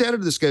 We just added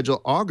to the schedule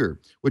Augur,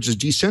 which is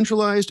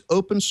decentralized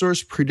open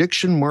source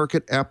prediction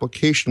market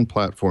application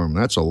platform.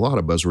 That's a lot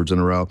of buzzwords in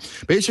a row.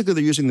 Basically,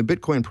 they're using the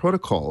Bitcoin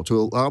protocol to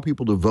allow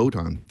people to vote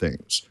on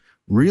things.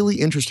 Really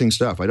interesting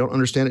stuff. I don't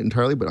understand it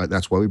entirely, but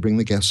that's why we bring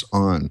the guests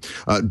on.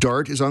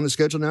 Dart is on the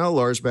schedule now.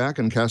 Lars Back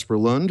and Casper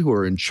Lund, who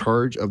are in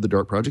charge of the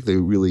Dart project. They're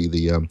really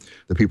the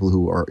people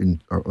who are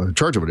in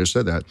charge of it. I just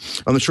said that.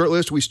 On the short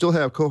list, we still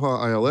have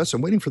Koha ILS.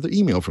 I'm waiting for the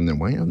email from them.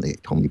 Why haven't they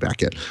told me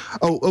back yet?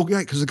 Oh, yeah,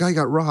 because the guy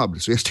got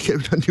robbed, so he has to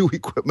get new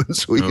equipment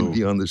so he can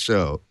be on the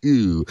show.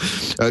 Ew.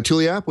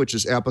 TuliApp, which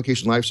is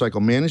application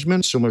lifecycle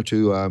management, similar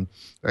to,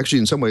 actually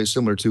in some ways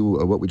similar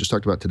to what we just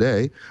talked about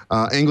today.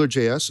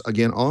 AngularJS,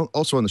 again,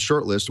 also on the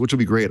short list, which will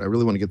be great. I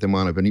really want to get them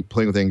on. I've been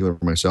playing with Angular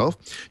myself.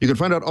 You can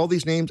find out all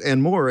these names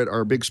and more at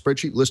our big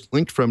spreadsheet list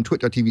linked from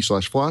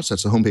twit.tv/floss.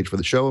 That's the homepage for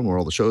the show and where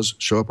all the shows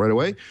show up right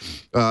away.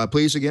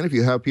 Please, again, if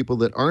you have people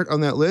that aren't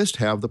on that list,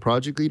 have the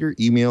project leader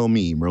email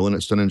me,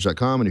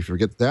 merlin@stonehenge.com. And if you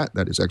forget that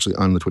is actually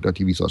on the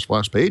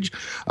twit.tv/floss page.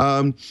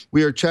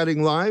 We are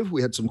chatting live.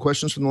 We had some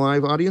questions from the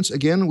live audience.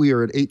 Again, we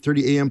are at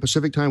 8:30 a.m.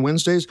 Pacific time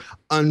Wednesdays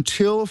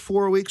until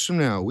 4 weeks from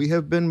now. We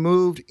have been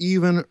moved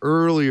even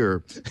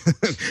earlier.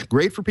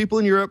 Great for people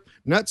in Europe.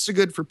 Not so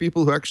good for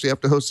people who actually have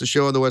to host the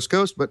show on the West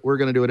Coast, but we're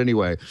going to do it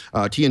anyway.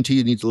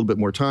 TNT needs a little bit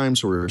more time,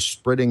 so we're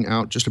spreading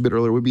out just a bit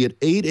earlier. We'll be at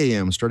 8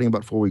 a.m. starting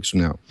about 4 weeks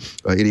from now,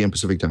 8 a.m.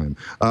 Pacific time.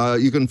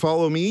 You can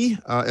follow me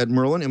at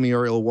Merlin,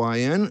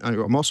 M-E-R-L-Y-N.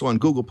 I'm also on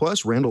Google+,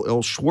 Randal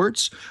L.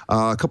 Schwartz.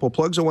 A couple of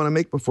plugs I want to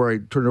make before I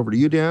turn it over to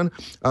you, Dan.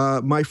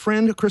 My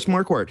friend Chris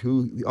Marquardt,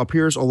 who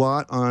appears a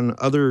lot on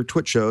other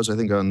Twitch shows, I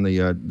think on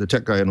the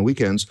Tech Guy on the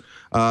weekends.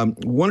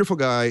 Wonderful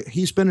guy.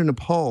 He's been in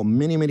Nepal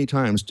many, many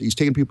times. He's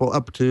taken people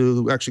up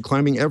to actually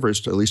climbing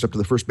Everest, at least up to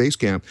the first base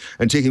camp,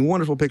 and taking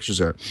wonderful pictures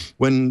there.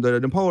 When the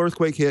Nepal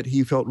earthquake hit,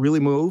 he felt really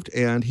moved,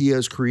 and he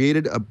has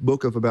created a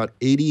book of about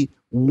 80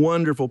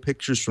 wonderful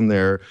pictures from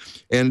there.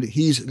 And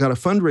he's got a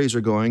fundraiser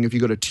going. If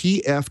you go to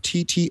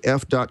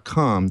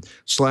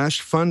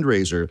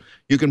tfttf.com/fundraiser,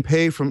 you can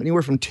pay from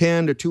anywhere from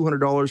 $10 to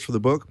 $200 for the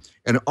book.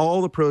 And all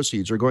the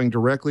proceeds are going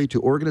directly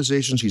to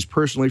organizations he's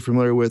personally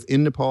familiar with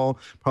in Nepal,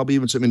 probably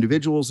even some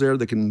individuals there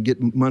that can get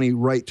money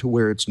right to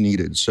where it's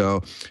needed.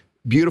 So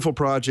beautiful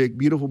project,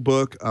 beautiful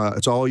book.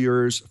 It's all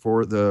yours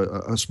for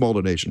a small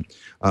donation.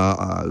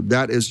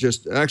 That is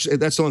just, actually,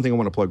 that's the only thing I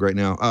want to plug right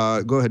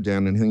now. Go ahead,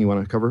 Dan. Anything you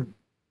want to cover?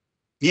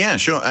 Yeah,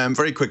 sure.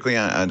 Very quickly,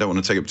 I don't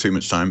want to take up too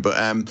much time, but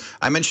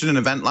I mentioned an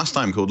event last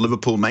time called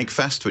Liverpool Make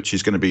Fest, which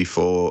is going to be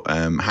for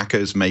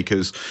hackers,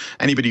 makers,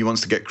 anybody who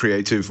wants to get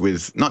creative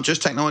with not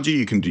just technology.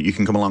 You can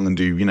come along and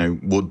do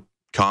wood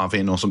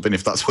carving or something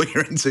if that's what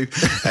you're into.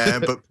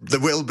 But there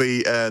will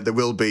be a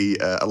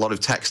lot of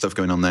tech stuff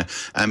going on there.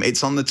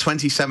 It's on the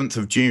 27th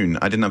of June.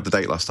 I didn't have the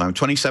date last time.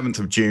 27th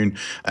of June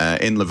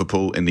in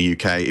Liverpool in the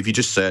UK. If you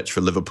just search for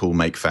Liverpool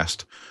Make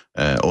Fest.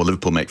 Or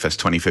Liverpool Make Fest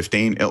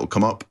 2015, it'll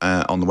come up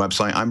on the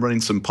website. I'm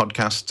running some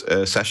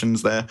podcast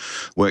sessions there,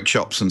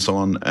 workshops and so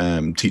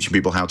on, teaching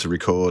people how to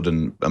record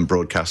and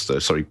broadcast,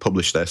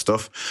 publish their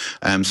stuff.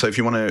 So if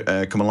you want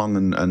to come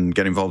along and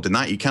get involved in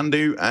that, you can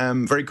do.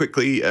 Very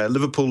quickly,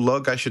 Liverpool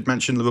Lug, I should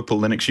mention, Liverpool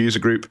Linux User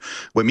Group.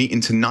 We're meeting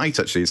tonight,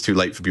 actually. It's too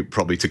late for people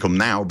probably to come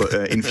now, but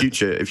in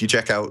future, if you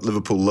check out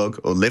Liverpool Lug,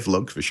 or Live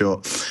Lug for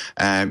short,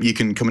 you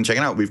can come and check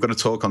it out. We've got a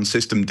talk on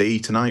System D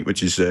tonight,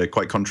 which is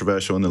quite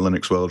controversial in the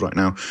Linux world right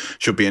now.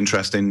 Should be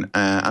interesting.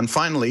 And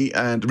finally,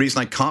 the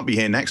reason I can't be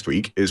here next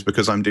week is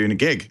because I'm doing a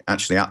gig,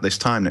 actually, at this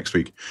time next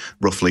week,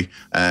 roughly,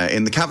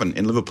 in the Cavern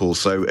in Liverpool.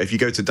 So if you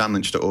go to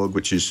danlynch.org,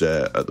 which is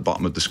at the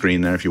bottom of the screen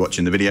there, if you're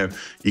watching the video,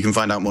 you can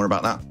find out more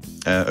about that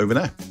over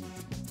there.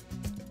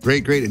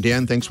 Great. And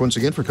Dan, thanks once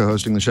again for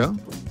co-hosting the show.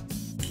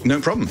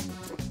 No problem.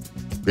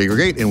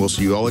 Great. And we'll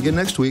see you all again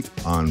next week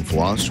on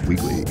FLOSS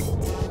Weekly.